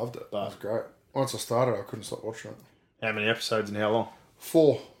 Mate, I loved it. It was great. Once I started, I couldn't stop watching it. How many episodes and how long?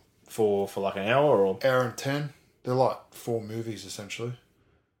 4. For like an hour or? Hour and 10. They're like 4 movies, essentially.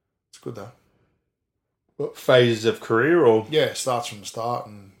 It's good, though. What phases of career or? Yeah, it starts from the start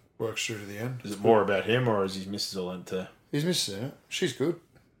and works through to the end. Is it more about him or is his missus all into? His missus in it. She's good.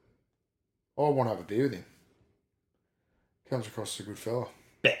 I want to have a beer with him. Comes across as a good fella.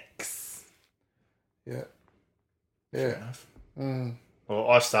 Bex. Yeah. Fair enough. Well,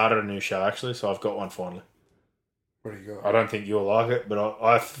 I started a new show actually, so I've got one finally. What do you got? I don't think you'll like it, but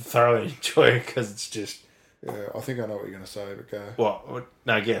I thoroughly enjoy it because it's just... Yeah, I think I know what you're going to say, but go. What?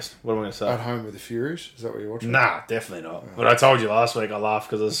 No, guess. What am I going to say? At Home with the Furies? Is that what you're watching? Nah, definitely not. But I told you last week I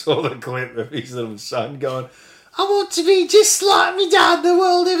laughed because I saw the clip of his little son going, I want to be just like me dad, the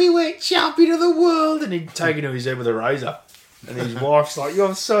world heavyweight champion of the world. And he'd taken to his head with a razor. And his wife's like,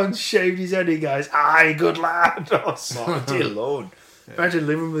 your son shaved his head. He goes, aye, good lad. I was like, dear Lord. Yeah. Imagine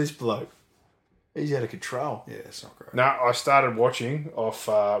living with this bloke. He's out of control. Yeah, it's not great. No, I started watching off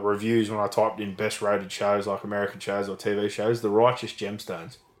reviews when I typed in best rated shows like American shows or TV shows, The Righteous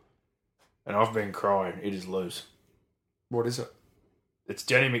Gemstones. And I've been crying. It is loose. What is it? It's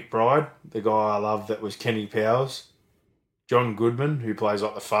Jenny McBride, the guy I love that was Kenny Powers. John Goodman, who plays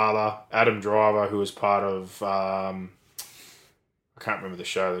like the father. Adam Driver, who was part of... I can't remember the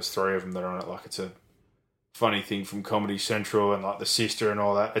show. There's 3 of them that are on it. Like it's a funny thing from Comedy Central and like the sister and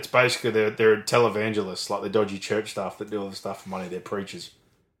all that. It's basically they're televangelists, like the dodgy church stuff that do all the stuff for money. They're preachers,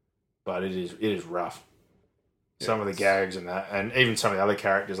 but it is rough. Yeah, some of the gags and that, and even some of the other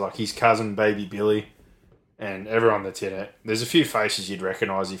characters, like his cousin, Baby Billy, and everyone that's in it. There's a few faces you'd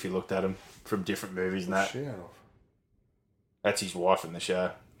recognise if you looked at them from different movies and that. What's she out of? That's his wife in the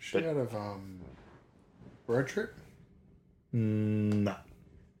show. She out of Road Trip? No.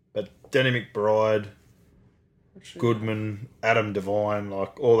 But Danny McBride, Goodman, Adam Devine,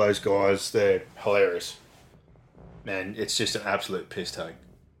 like all those guys, they're hilarious. Man, it's just an absolute piss take.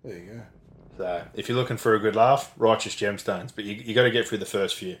 There you go. So if you're looking for a good laugh, Righteous Gemstones, but you got to get through the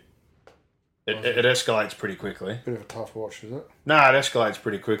first few. It escalates pretty quickly. Bit of a tough watch, is it? No, it escalates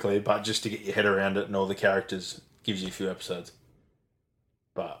pretty quickly, but just to get your head around it and all the characters gives you a few episodes.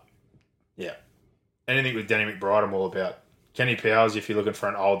 But, yeah. Anything with Danny McBride, I'm all about. Kenny Powers, if you're looking for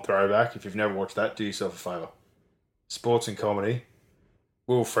an old throwback, if you've never watched that, do yourself a favour. Sports and comedy.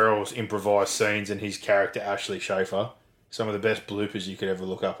 Will Ferrell's improvised scenes and his character, Ashley Schaefer, some of the best bloopers you could ever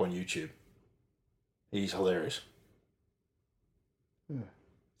look up on YouTube. He's hilarious. Yeah.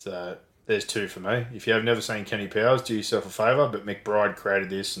 So, there's two for me. If you have never seen Kenny Powers, do yourself a favour, but McBride created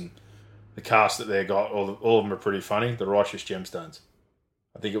this and the cast that they got, all of them are pretty funny. The Righteous Gemstones.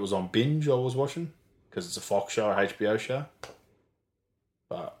 I think it was on Binge I was watching, because it's a Fox show, a HBO show.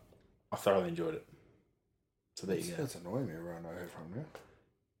 But I thoroughly enjoyed it. So there you go. That's annoying me around over from you.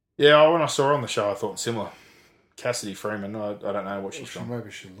 Yeah, when I saw her on the show, I thought similar. Cassidy Freeman, I don't know what she's from. Maybe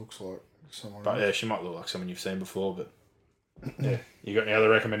she looks like someone But else. yeah, she might look like someone you've seen before, but yeah. You got any other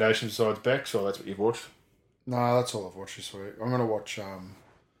recommendations besides Bex, or that's what you've watched? No, that's all I've watched this week. I'm going to watch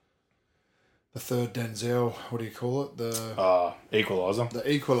the third Denzel, what do you call it? The Equalizer.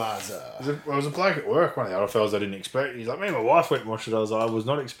 The Equalizer. There was a bloke at work, one of the other fellas I didn't expect. He's like, me and my wife went and watched it. I was like, I was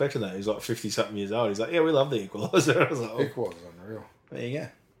not expecting that. He's like 50-something years old. He's like, yeah, we love the Equalizer. I was like, oh. Equalizer's unreal. There you go.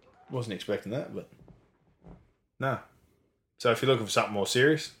 Wasn't expecting that, but no. So if you're looking for something more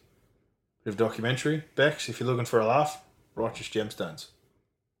serious, bit of documentary, Bex, if you're looking for a laugh, Righteous Gemstones.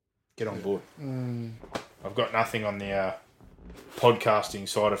 Get on board. I've got nothing on the podcasting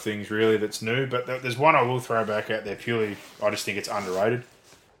side of things really that's new, but there's one I will throw back out there purely, I just think it's underrated.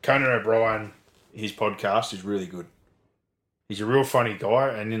 Conan O'Brien, his podcast is really good. He's a real funny guy,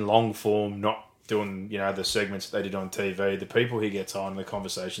 and in long form, not doing, the segments that they did on TV, the people he gets on, the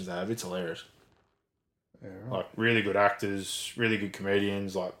conversations they have, it's hilarious. Yeah, right. Like, really good actors, really good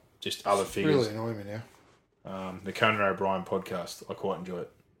comedians, like, just other figures. Really annoying me now. The Conan O'Brien podcast, I quite enjoy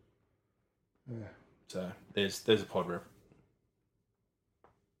it. Yeah. So, there's a pod rep.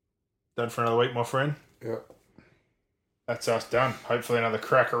 Done for another week, my friend. Yep. That's us done. Hopefully another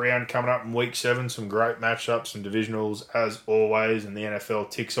crack around coming up in week 7. Some great matchups, some divisionals as always, and the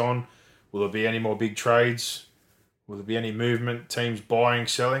NFL ticks on. Will there be any more big trades? Will there be any movement? Teams buying,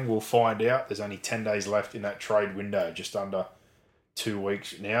 selling? We'll find out. There's only 10 days left in that trade window, just under 2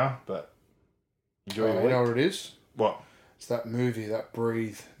 weeks now. But enjoy your You week. know what it is? What? It's that movie, that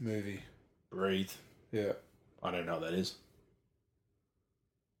Breathe movie. Breathe. Yeah. I don't know what that is.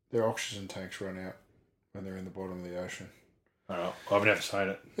 Their oxygen tanks run out when they're in the bottom of the ocean. I don't know. I've never seen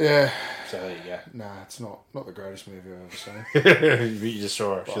it. Yeah. So there you go. Nah, it's not the greatest movie I've ever seen. You just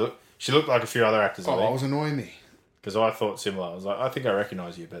saw her. She looked like a few other actors, I It think. was annoying me. Because I thought similar. I was like, I think I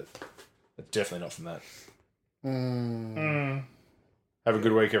recognise you, but it's definitely not from that. Have a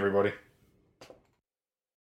good week, everybody.